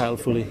unifying the title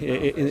fully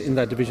in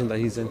that division that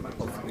he's in?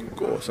 Of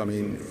course. I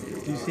mean,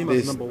 do you see him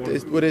as number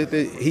one?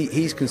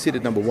 He's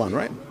considered number one,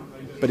 right?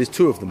 But there's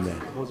two of them there,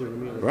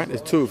 right?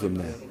 There's two of them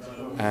there.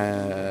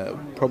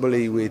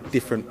 Probably with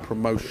different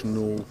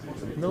promotional...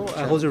 No,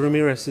 Jose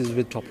Ramirez is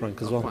with Top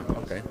Rank as well.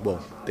 Okay,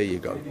 well, there you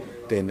go.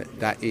 Then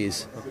that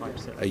is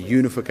a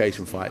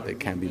unification fight that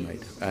can be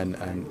made. And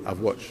I've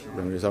watched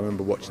Ramirez. I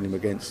remember watching him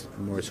against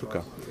Maurice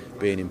Hooker,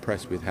 being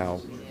impressed with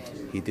how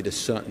he did a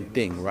certain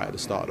thing right at the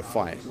start of the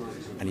fight,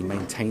 and he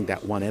maintained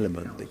that one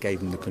element that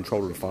gave him the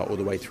control of the fight all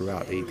the way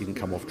throughout. He didn't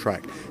come off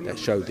track. That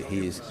showed that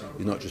he's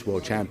not just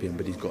world champion,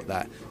 but he's got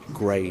that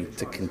grade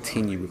to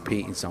continue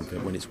repeating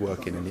something when it's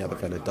working and the other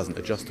fella doesn't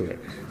adjust to it.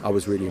 I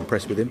was really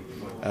impressed with him,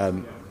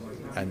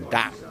 and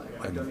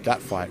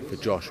that fight for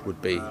Josh would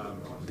be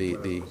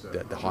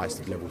the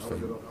highest of levels for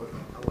him.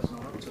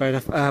 Fair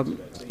enough.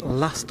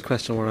 Last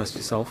question I want to ask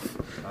yourself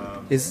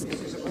is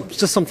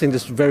just something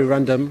just very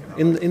random.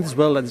 In this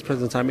world at this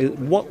present time,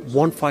 what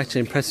one fighter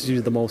impresses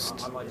you the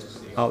most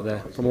out there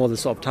from all the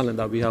sort of talent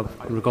that we have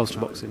in regards to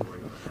boxing?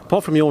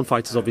 Apart from your own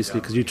fighters, obviously,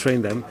 because you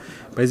train them,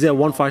 but is there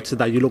one fighter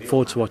that you look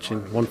forward to watching?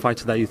 One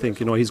fighter that you think,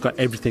 he's got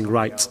everything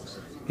right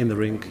in the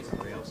ring?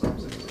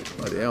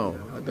 Bloody hell,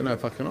 I don't know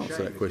if I can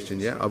answer that question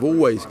yet. I've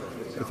always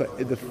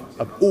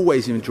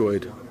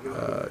enjoyed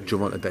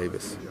Gervonta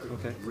Davis.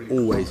 Okay.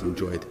 Always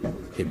enjoyed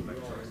him.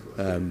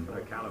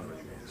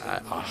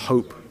 I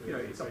hope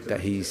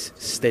that he's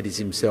steadies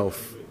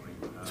himself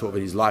sort of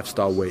in his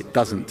lifestyle where it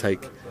doesn't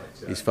take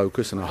his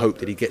focus, and I hope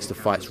that he gets the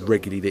fights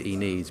regularly that he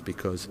needs,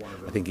 because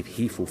I think if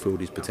he fulfilled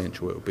his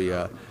potential, it would be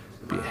a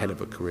hell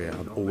of a career.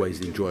 I've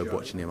always enjoyed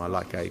watching him. I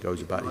like how he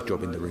goes about his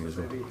job in the ring as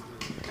well.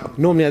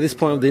 Normally at this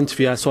point of the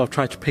interview, I sort of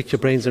try to pick your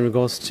brains in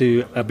regards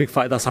to a big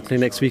fight that's happening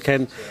next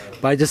weekend,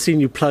 but I just seen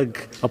you plug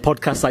a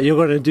podcast that you're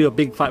going to do a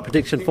big fight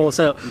prediction for,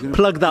 so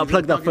plug that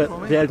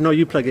for. Yeah, no,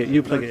 you plug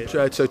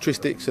it. So Tris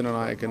Dixon and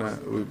I are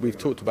we've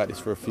talked about this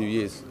for a few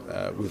years,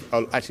 with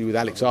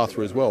Alex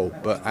Arthur as well,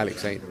 but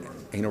Alex ain't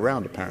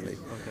around apparently.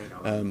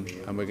 And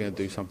we're going to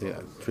do something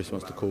that Tris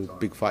wants to call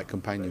Big Fight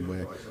Companion,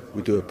 where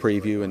we do a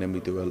preview and then we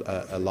do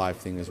a live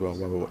thing as well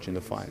while we're watching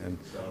the fight. And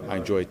I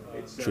enjoyed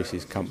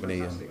Tris's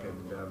company,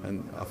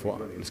 and I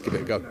thought, let's give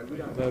it a go.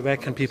 Where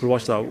can people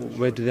watch that?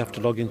 Where do they have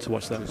to log in to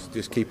watch that?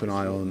 Just keep an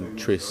eye on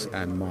Tris,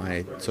 and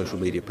my social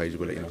media page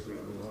will let you know.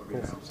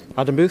 Cool.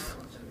 Adam Booth,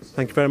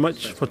 thank you very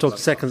much for talking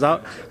Seconds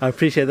Out. I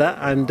appreciate that,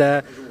 and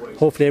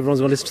hopefully everyone's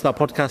going to listen to that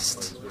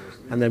podcast,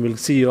 and then we'll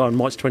see you on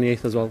March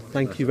 28th as well.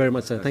 Thank you very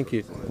much, sir. Thank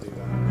you.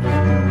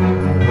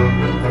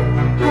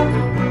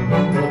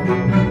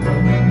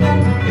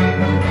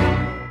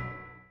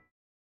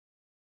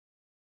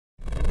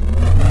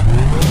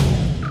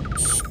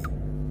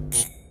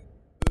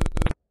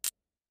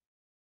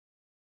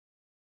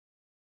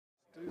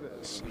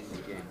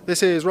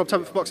 This is Rob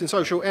Tabbert for Boxing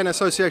Social in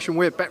association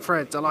with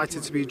Betfred.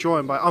 Delighted to be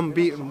joined by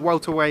unbeaten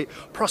welterweight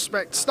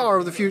prospect, star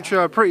of the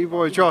future, pretty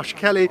boy Josh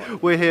Kelly.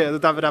 We're here at the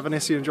David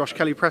Avanesyan-Josh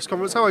Kelly press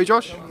conference. How are you,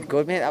 Josh?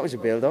 Good, mate. That was a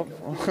build-up.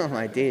 Oh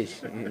my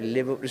days. You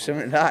live up to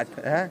something like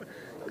that, huh?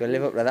 Got to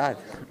live up to that.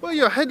 Well,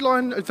 you're a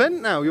headline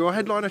event now. You're a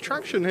headline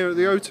attraction here at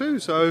the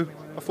O2, so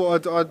I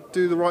thought I'd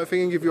do the right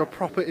thing and give you a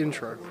proper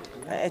intro.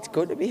 It's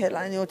good to be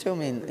headlining the O2. I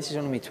mean, this is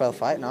only my 12th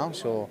fight now,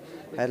 so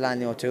headlining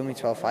the O2, my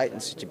 12th fight,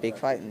 and such a big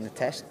fight in the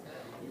test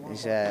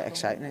is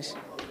exciting.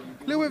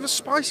 A little bit of a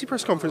spicy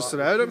press conference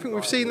today. I don't think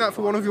we've seen that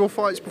for one of your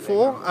fights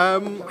before.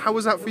 How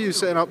was that for you,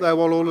 sitting up there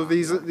while all of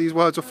these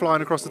words were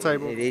flying across the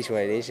table? It is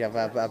what it is.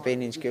 I've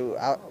been in school.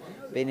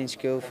 Been in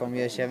school from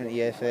year 7 to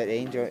year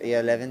 13, year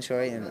 11,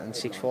 sorry, and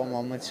sixth form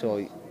onwards.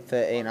 So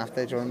 13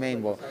 after. Do you know what I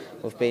mean? But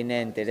we've been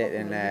there and did it,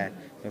 and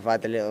we've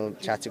had the little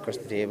chats across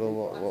the table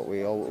what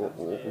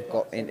we've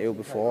got into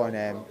before,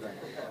 and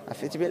I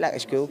think it's a bit like a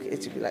school.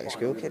 It's a bit like a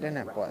school kid, isn't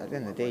it? But at the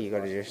end of the day, you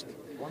got to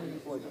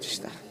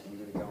just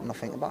not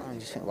think about it and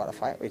just think about the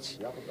fight, which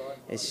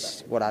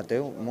is what I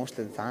do most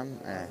of the time,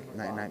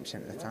 99%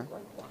 of the time.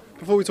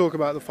 Before we talk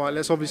about the fight,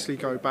 let's obviously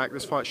go back.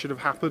 This fight should have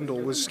happened or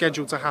was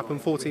scheduled to happen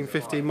 14,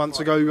 15 months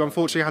ago. You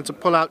unfortunately had to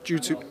pull out due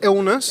to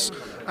illness.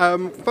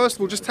 First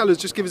of all, just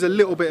give us a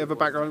little bit of a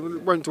background. We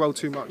won't dwell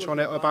too much on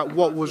it, about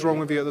what was wrong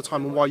with you at the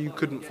time and why you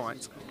couldn't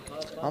fight.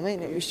 I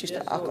mean, it was just,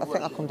 I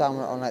think I come down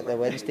on like the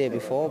Wednesday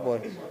before,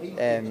 but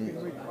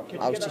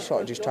I was just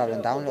sort of just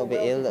travelling down a little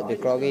bit ill, a little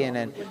bit groggy, and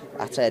then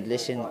I said,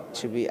 listen,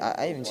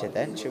 I even said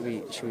then, should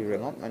we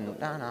ring up? And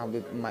no,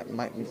 we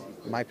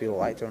might be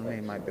alright, do you know what I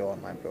mean? Might be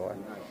alright.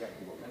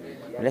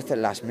 I left at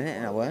the last minute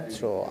and I weren't,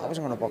 so I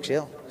wasn't going to box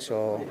ill.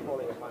 So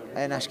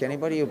I didn't ask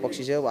anybody who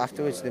boxes ill, but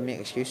afterwards they make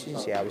excuses and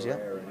say I was ill.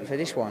 For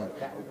this one,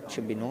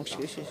 should be no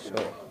excuses,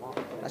 so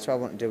that's what I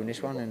want to do in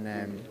this one.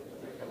 And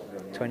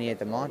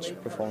 28th of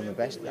March, perform the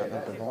best that I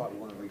can perform.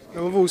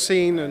 Now, we've all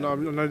seen, and I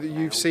know that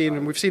you've seen,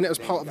 and we've seen it as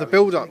part of the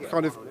build-up,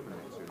 kind of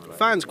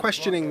fans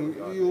questioning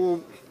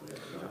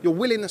your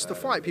willingness to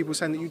fight. People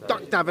saying that you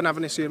ducked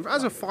AVANESYAN.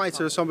 As a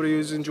fighter, as somebody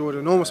who's enjoyed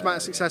an enormous amount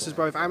of success as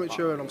both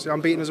amateur and obviously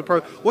unbeaten as a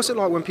pro, what's it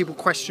like when people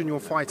question your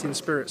fighting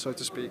spirit, so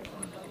to speak?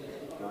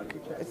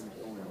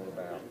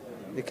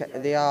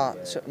 They are,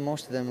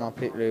 most of them are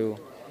people who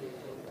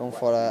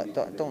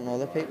don't know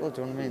the people, do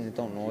you know what I mean? They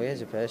don't know you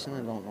as a person,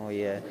 they don't know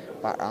your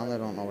background, they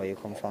don't know where you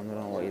come from, they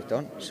don't know what you've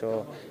done.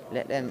 So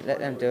let them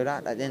do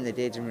that. At the end of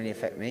the day, it doesn't really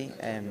affect me.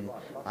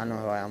 I know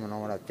who I am, I know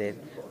what I did.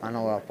 I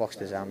know I've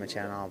boxed as an amateur,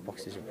 I know I've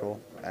boxed as a pro,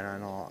 and I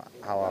know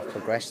how I've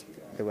progressed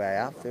the way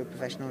I have through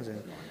professionals, and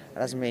it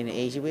hasn't been an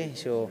easy way.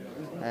 So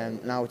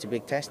now it's a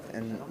big test,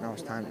 and now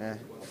it's time to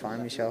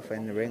find myself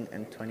in the ring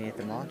on 28th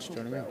of March, do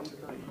you know what I mean?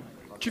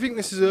 Do you think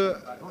this is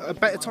a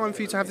better time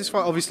for you to have this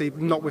fight? Obviously,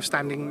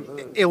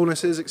 notwithstanding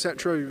illnesses,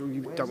 etc.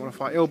 You don't want to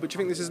fight ill, but do you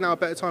think this is now a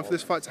better time for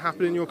this fight to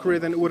happen in your career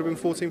than it would have been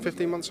 14,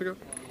 15 months ago?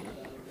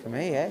 For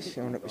me, yes,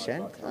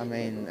 100%. I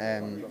mean,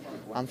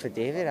 I'm for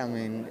David. I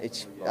mean, I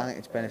think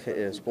it's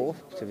benefited us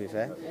both, to be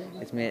fair.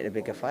 It's made it a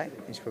bigger fight.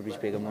 It's probably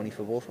bigger money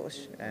for both of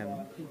us.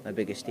 A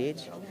bigger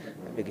stage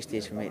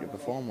for me to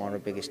perform, or a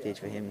bigger stage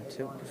for him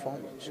to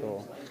perform.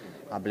 So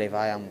I believe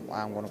I am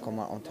going to come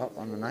out on top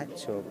on the night.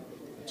 So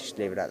just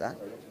leave it at that.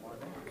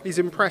 He's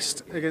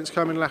impressed against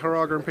Carmen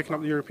Lejaraga and picking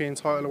up the European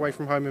title away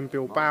from home in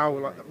Bilbao,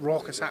 like that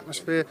raucous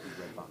atmosphere.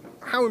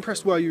 How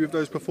impressed were you with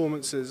those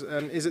performances?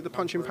 And is it the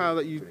punching power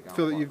that you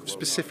feel that you've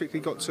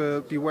specifically got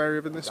to be wary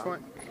of in this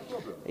fight?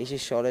 He's a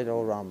solid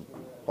all-round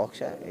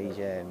boxer.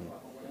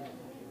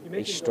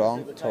 He's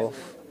strong,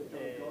 tough.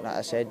 Like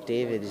I said,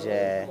 David is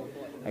a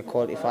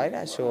quality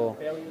fighter. So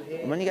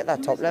when you get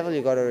that top level,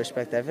 you've got to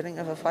respect everything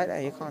of a fighter.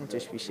 You can't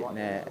just be sitting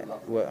there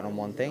working on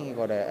one thing. You've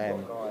got to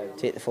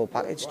take the full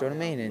package, do you know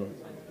what I mean? And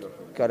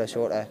got to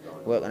sort of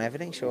work on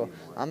everything. So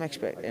I'm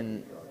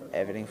expecting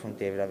everything from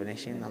David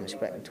AVANESYAN. I'm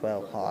expecting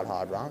 12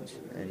 hard rounds,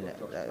 and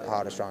the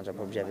hardest rounds I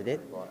probably ever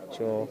did.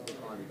 So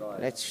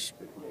let's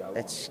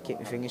keep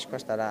my fingers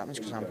crossed that happens,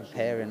 because I'm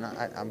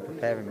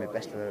preparing my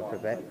best I've ever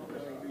prepared.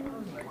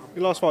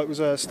 Your last fight was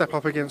a step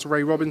up against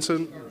Ray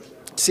Robinson,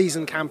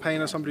 seasoned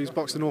campaigner, somebody who's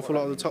boxed an awful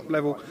lot at the top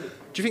level.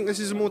 Do you think this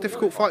is a more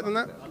difficult fight than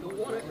that?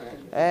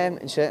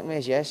 In certain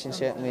ways, yes. In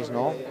certain ways,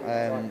 no.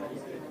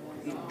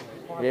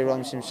 Ray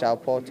Robinson,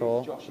 southpaw,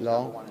 tall,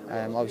 long.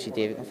 Obviously,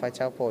 David can fight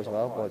southpaw as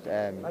well, but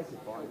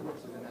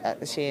at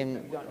the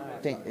same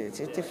thing, it's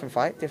a different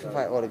fight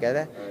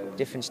altogether.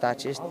 Different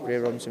statures. Ray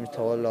Robinson's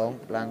tall, long,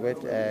 languid.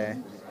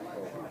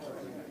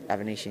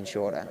 AVANESYAN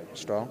shorter,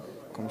 strong,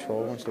 comes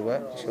forward, wants to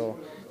work. So,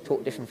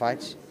 totally different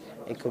fights.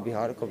 It could be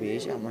hard, it could be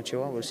easy, I'm not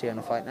sure. We'll see on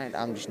the fight night.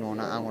 I'm just knowing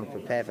that I'm going to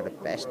prepare for the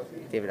best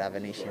David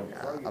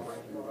AVANESYAN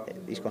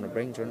he's going to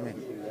bring, do you know what I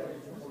mean?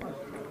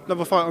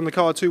 Another fight on the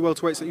card, two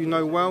welterweights that you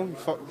know well.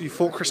 You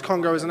fought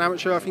CLAY-KONGO as an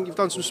amateur. I think you've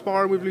done some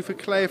sparring with Luther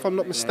Clay, if I'm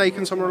not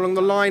mistaken, somewhere along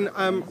the line.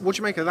 What do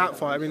you make of that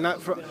fight? I mean,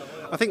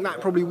 I think that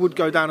probably would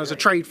go down as a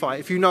trade fight.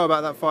 If you know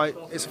about that fight,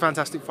 it's a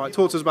fantastic fight.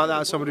 Talk to us about that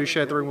as somebody who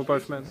shared the ring with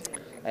both men.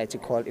 It's a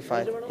quality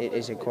fight. It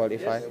is a quality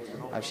fight.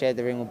 I've shared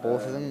the ring with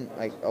both of them,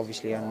 like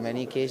obviously on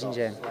many occasions.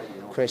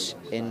 Chris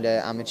in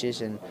the amateurs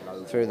and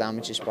through the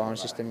amateur sparring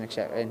system,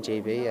 etc. And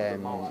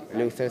JB,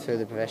 Luther through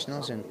the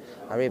professionals, and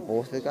I rate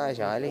both of the guys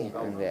highly.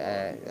 And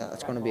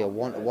it's going to be a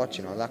one to watch.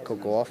 You know, that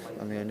could go off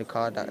on the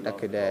undercard. That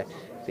could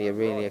be a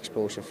really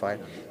explosive fight.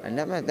 And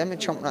them are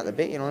chomping at the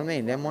bit. You know what I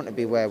mean? Them want to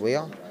be where we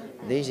are.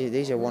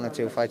 These are one or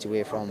two fights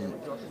away from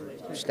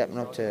stepping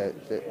up to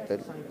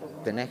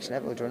the next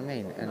level, do you know what I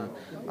mean? And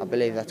I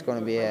believe that's going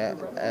to be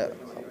a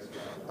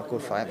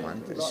good fight,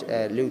 man.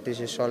 Luther's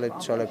a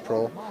solid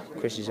pro.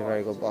 Chris is a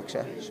very good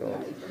boxer, so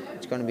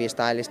it's going to be a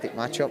stylistic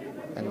matchup.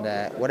 and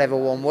whatever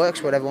one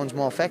works, whatever one's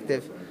more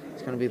effective,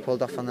 it's going to be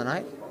pulled off on the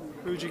night.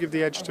 Who would you give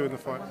the edge to in the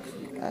fight?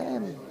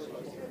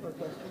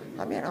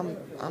 I mean,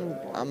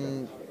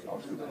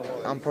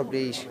 I'm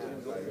probably,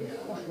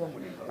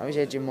 I was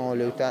edging more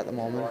Luther at the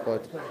moment,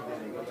 but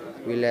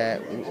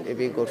it'll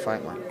be a good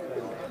fight, man.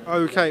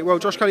 Okay, well,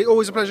 Josh Kelly,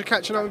 always a pleasure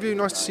catching up with you.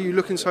 Nice to see you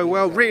looking so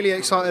well. Really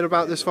excited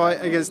about this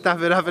fight against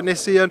David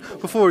AVANESYAN.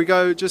 Before we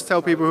go, just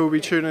tell people who will be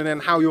tuning in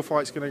how your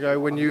fight's going to go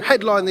when you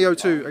headline the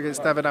O2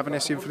 against David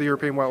AVANESYAN for the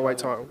European welterweight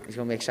title. It's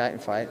going to be an exciting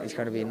fight. It's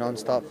going to be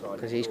non-stop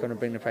because he's going to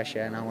bring the pressure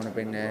and I want to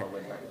bring the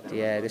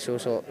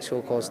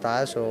so-called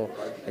style. So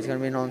it's going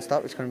to be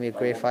non-stop. It's going to be a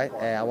great fight.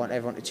 I want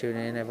everyone to tune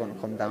in, everyone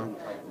to come down,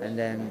 and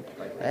then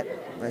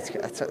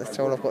that's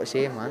all I've got to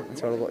say, man.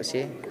 That's all I've got to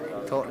say.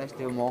 Talk, let's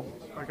do more.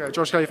 Okay,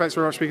 Josh Kelly, thanks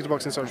very much for speaking to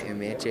Boxing Social. Yeah,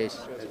 mate, cheers.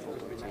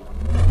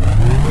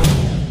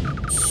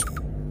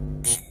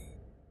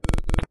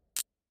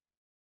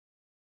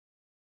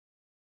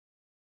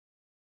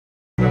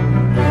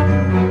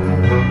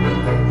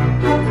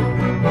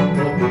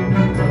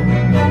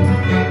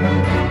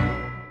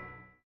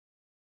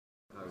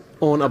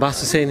 Owen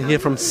Abbas-Hussein here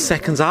from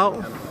Seconds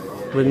Out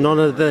with none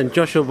other than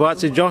Joshua BOUT.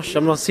 Josh,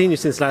 I've not seen you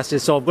since last year,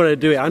 so I've got to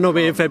do it. I know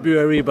we're in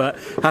February, but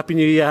Happy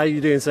New Year. How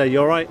you doing, sir? You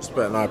all right?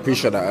 No, I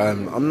appreciate that.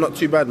 I'm not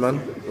too bad, man.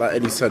 Like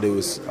Eddie said, it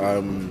was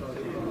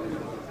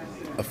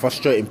a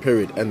frustrating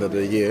period, end of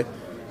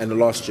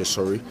last year,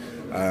 sorry,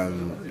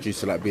 due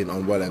to like being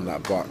unwell and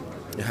that, but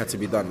it had to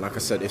be done. Like I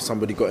said, if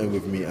somebody got in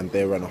with me and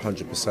they ran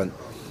 100%,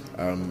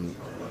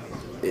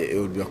 it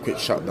would be a quick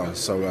shutdown.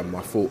 So I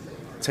thought,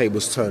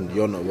 tables turned,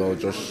 you're not well,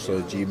 Josh, so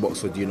do you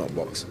box or do you not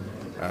box?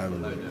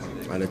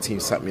 And the team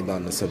sat me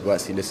down and said, well,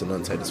 actually, listen,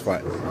 don't take this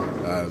fight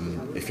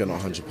if you're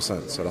not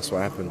 100%. So that's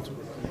what happened.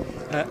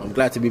 I'm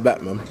glad to be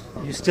back, man.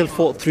 You still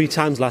fought 3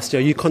 times last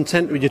year. Are you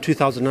content with your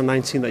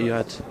 2019 that you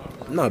had?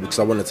 No, because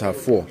I wanted to have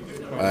 4.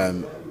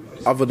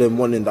 Other than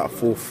winning that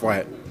 4th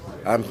fight,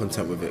 I'm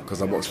content with it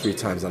because I boxed 3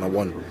 times and I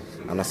won.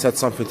 And I said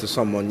something to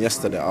someone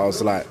yesterday. I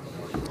was like,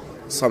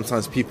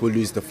 sometimes people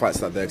lose the fights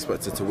that they're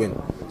expected to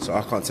win. So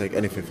I can't take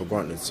anything for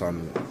granted. So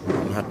I'm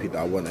happy that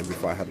I won every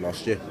fight I had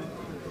last year.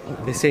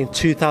 They're saying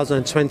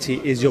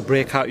 2020 is your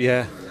breakout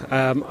year.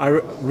 I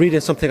reading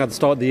something at the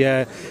start of the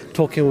year,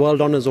 talking world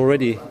honours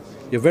already.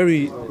 You're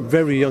very,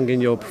 very young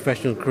in your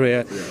professional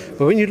career.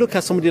 But when you look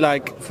at somebody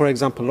like, for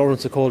example,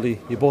 Lawrence Okolie,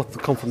 you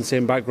both come from the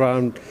same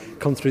background,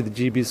 come through the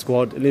GB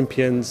squad,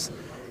 Olympians,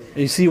 and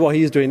you see what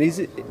he's doing.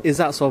 Is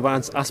that sort of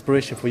an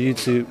aspiration for you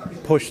to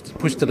push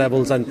the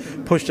levels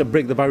and push to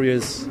break the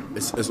barriers?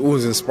 It's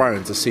always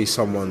inspiring to see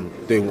someone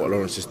doing what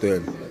Lawrence is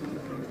doing.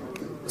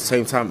 At the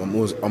same time, I'm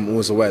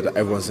always aware that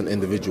everyone's an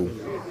individual,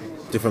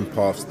 different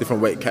paths,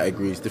 different weight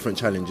categories, different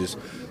challenges.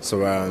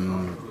 So,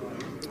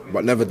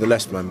 but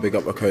nevertheless, man, big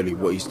up Okolie,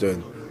 what he's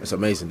doing. It's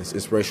amazing, it's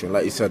inspirational.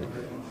 Like you said,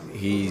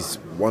 he's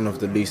one of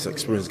the least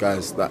experienced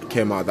guys that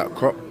came out of that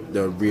crop,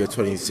 the Rio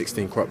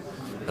 2016 crop,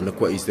 and look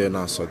what he's doing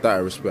now, so that I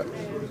respect.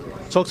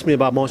 Talk to me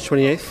about March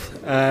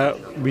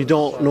 28th. We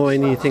don't know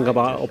anything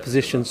about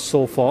opposition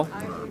so far.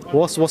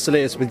 What's the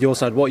latest with your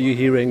side? What are you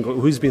hearing?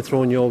 Who's been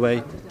thrown your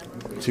way?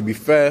 To be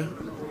fair,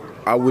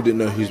 I wouldn't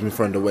know who's been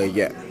thrown away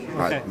yet. Okay.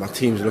 Like, my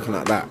team's looking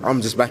at that.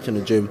 I'm just back in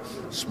the gym,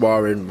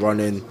 sparring,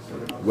 running,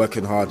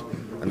 working hard,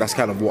 and that's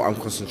kind of what I'm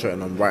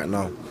concentrating on right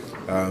now.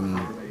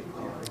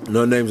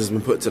 No names has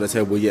been put to the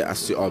table yet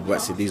as to,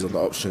 actually, these are the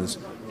options.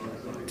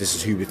 This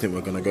is who we think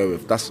we're going to go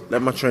with.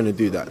 Let my trainer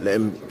do that. Let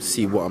him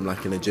see what I'm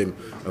like in the gym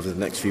over the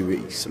next few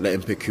weeks. Let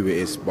him pick who it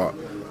is. But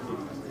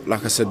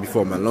like I said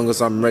before, man, as long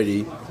as I'm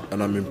ready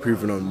and I'm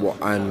improving on what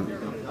I'm,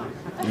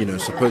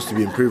 supposed to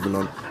be improving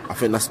on, I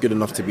think that's good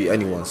enough to beat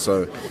anyone.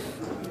 So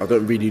I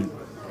don't really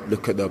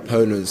look at the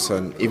opponents,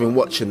 and even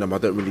watching them, I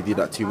don't really do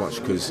that too much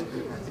because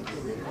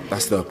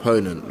that's the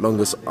opponent. As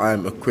long as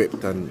I'm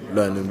equipped and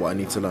learning what I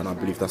need to learn, I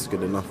believe that's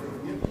good enough.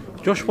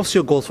 Josh, what's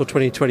your goals for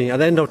 2020? At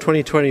the end of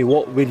 2020,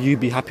 what will you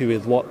be happy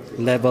with? What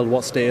level,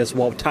 what status,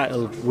 what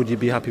title would you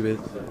be happy with?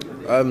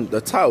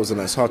 The titles,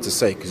 and it's hard to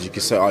say because you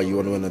could say, you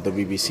want to win the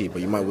WBC,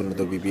 but you might win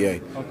the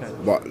WBA. Okay.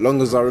 But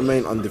long as I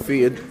remain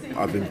undefeated,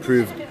 I've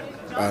improved.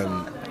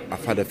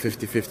 I've had a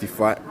 50-50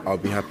 fight. I'll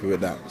be happy with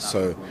that.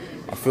 So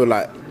I feel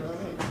like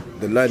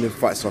the learning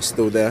fights are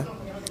still there,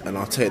 and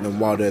I'll take them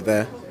while they're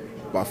there.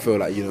 But I feel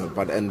like,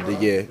 by the end of the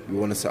year, we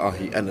want to say,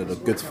 he ended a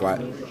good fight.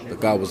 The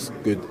guy was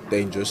good,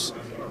 dangerous,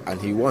 and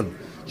he won. Do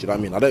you know what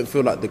I mean? I don't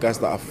feel like the guys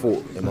that I've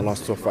fought in the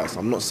last 12 fights,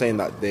 I'm not saying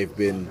that they've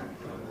been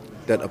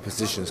dead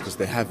oppositions because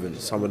they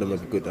haven't. Some of them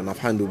have been good, and I've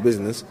handled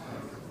business.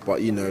 But,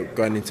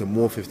 going into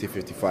more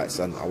 50-50 fights,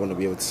 and I want to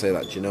be able to say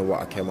that,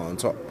 I came out on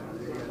top.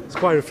 It's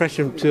quite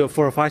refreshing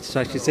for a fighter to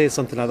actually say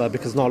something like that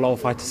because not a lot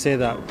of fighters say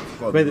that.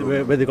 Where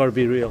they got to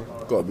be real.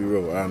 Got to be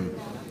real.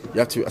 You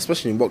have to,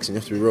 especially in boxing, you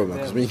have to be real, man.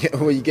 Because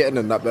when you get in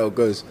and that bell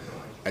goes,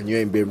 and you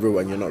ain't being real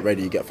and you're not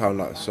ready, you get found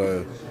out.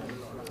 So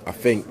I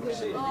think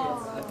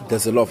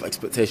there's a lot of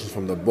expectations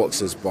from the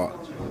boxers, but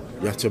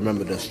you have to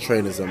remember there's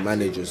trainers and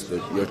managers.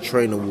 That your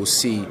trainer will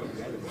see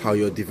how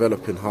you're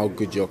developing, how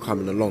good you're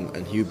coming along,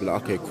 and he'll be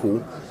like, okay,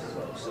 cool.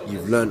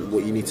 You've learned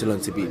what you need to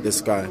learn to beat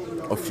this guy.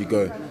 Off you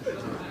go.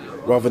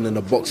 rather than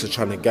a boxer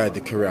trying to guide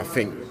the career. I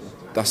think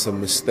that's a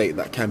mistake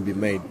that can be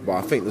made, but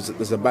I think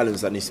there's a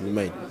balance that needs to be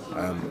made.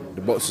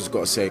 The boxer's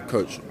got to say,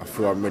 coach, I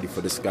feel I'm ready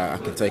for this guy, I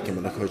can take him,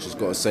 and the coach has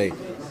got to say,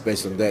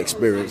 based on their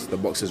experience, the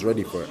boxer's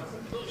ready for it.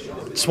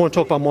 Just want to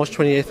talk about March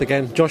 28th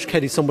again. Josh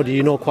Kelly, somebody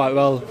you know quite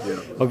well, Yeah.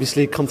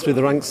 obviously come through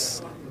the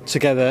ranks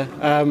together.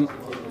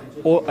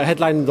 Or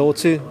headlining the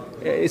O2,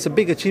 it's a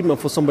big achievement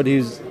for somebody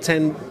who's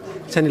 10,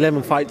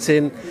 11 fights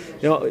in.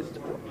 You know,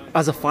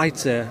 as a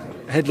fighter,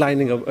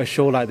 headlining a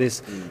show like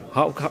this,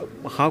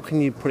 how can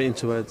you put it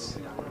into words?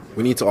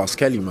 We need to ask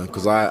Kelly, man,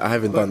 because I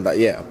haven't done that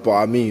yet. But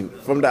I mean,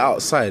 from the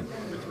outside,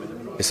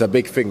 it's a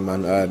big thing,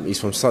 man. He's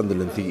from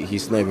Sunderland.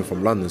 He's not even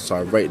from London, so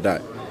I rate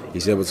that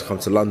he's able to come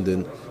to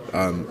London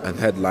and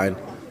headline.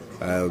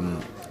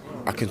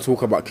 I can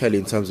talk about Kelly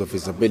in terms of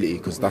his ability,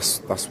 because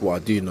that's what I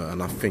do know,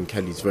 and I think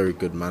Kelly's very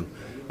good, man.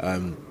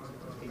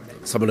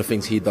 Some of the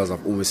things he does,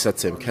 I've always said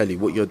to him, Kelly,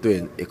 what you're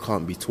doing, it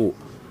can't be taught.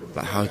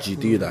 Like, how do you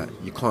do that?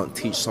 You can't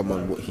teach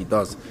someone what he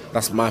does.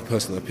 That's my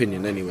personal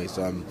opinion anyway.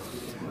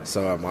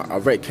 So I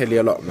rate Kelly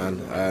a lot,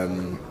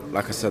 man.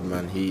 Like I said,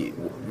 man,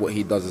 what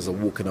he does is a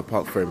walk in the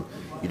park for him.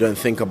 You don't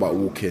think about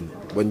walking.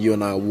 When you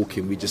and I are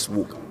walking, we just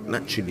walk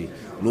naturally,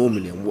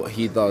 normally. And what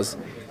he does,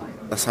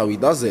 that's how he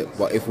does it.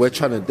 But if we're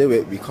trying to do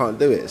it, we can't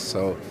do it.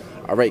 So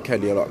I rate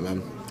Kelly a lot,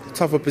 man.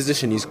 Tougher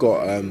position he's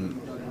got.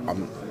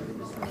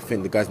 I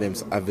think the guy's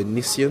name's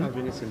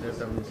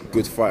AVANESYAN.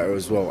 Good fighter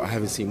as well. I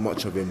haven't seen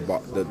much of him,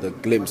 but the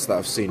glimpse that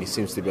I've seen, he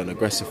seems to be an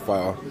aggressive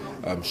fighter,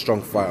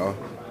 strong fighter.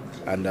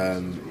 And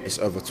it's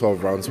over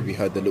 12 rounds. We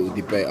heard the little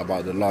debate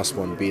about the last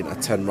one being a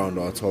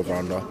 10-rounder or a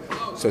 12-rounder.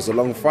 So it's a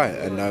long fight,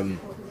 and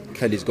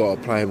Kelly's got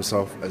to apply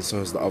himself, and so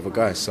has the other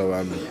guy. So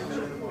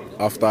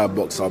after I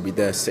box, I'll be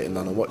there sitting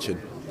down and watching.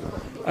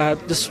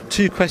 Just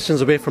 2 questions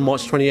away from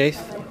March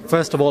 28th.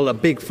 First of all, a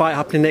big fight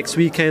happening next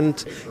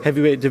weekend,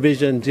 heavyweight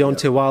division,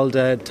 Deontay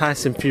Wilder,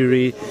 Tyson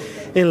Fury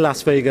in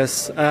Las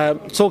Vegas.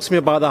 Talk to me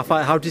about that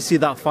fight. How do you see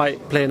that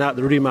fight playing out,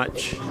 the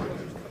rematch?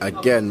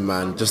 Again,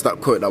 man, just that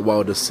quote that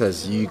Wilder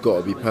says, you got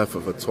to be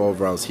perfect for 12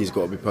 rounds, he's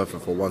got to be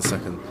perfect for 1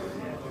 second.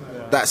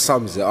 That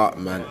sums it up,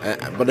 man.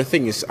 But the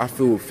thing is, I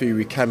feel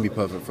Fury can be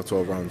perfect for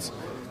 12 rounds.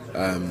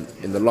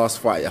 In the last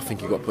fight, I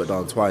think he got put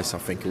down twice, I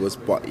think it was,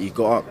 but he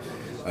got up.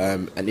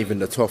 And even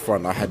the 12th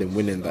round, I had him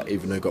winning that,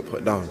 even though he got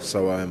put down.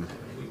 So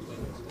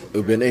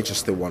it'll be an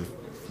interesting one.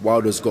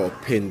 Wilder's got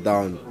to pin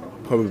down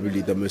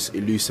probably the most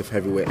elusive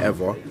heavyweight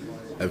ever,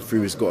 and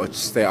Fury's got to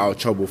stay out of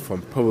trouble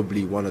from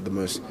probably one of the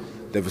most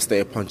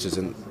devastating punches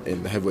in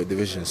the heavyweight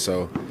division.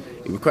 So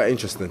it'll be quite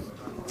interesting.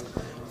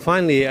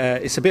 Finally,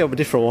 it's a bit of a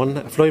different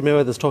one. Floyd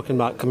Mayweather's talking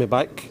about coming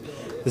back.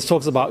 There's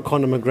talks about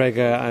Conor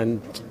McGregor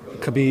and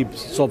Khabib,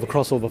 sort of a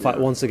crossover fight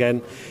once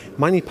again.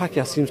 Manny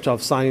Pacquiao seems to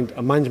have signed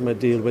a management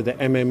deal with the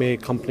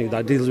MMA company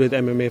that deals with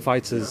MMA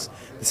fighters.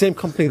 The same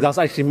company that's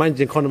actually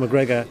managing Conor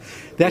McGregor.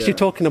 They're actually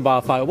talking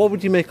about a fight. What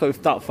would you make of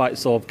if that fight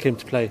sort of came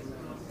to play?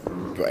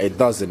 It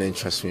doesn't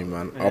interest me,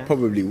 man. I'll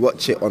probably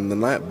watch it on the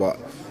night, but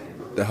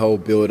the whole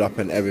build-up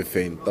and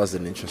everything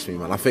doesn't interest me,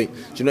 man. I think, do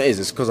you know what it is?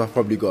 It's because I've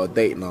probably got a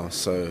date now,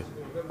 so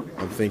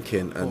I'm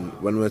thinking, and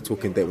when we're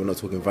talking date, we're not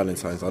talking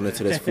Valentine's. I know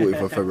today's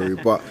 40th of February,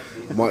 but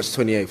March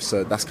 28th,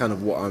 so that's kind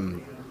of what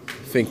I'm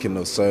thinking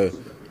of. So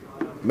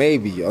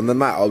maybe on the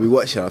night I'll be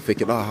watching, I'm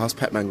thinking, how's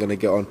Pacman going to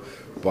get on?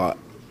 But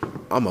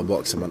I'm a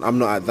boxer, man. I'm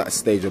not at that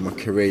stage of my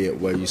career yet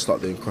where you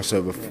start doing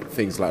crossover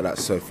things like that.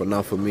 So for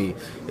now, for me,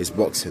 it's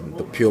boxing.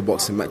 The pure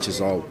boxing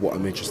matches are what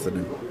I'm interested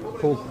in.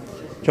 Cool.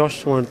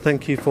 Josh, I want to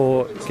thank you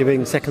for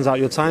giving seconds out of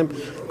your time.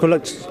 Good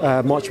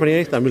luck March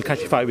 28th, and we'll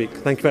catch you fight week.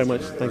 Thank you very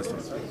much. Thanks.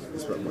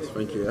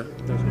 Thank you,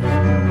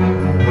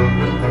 yeah.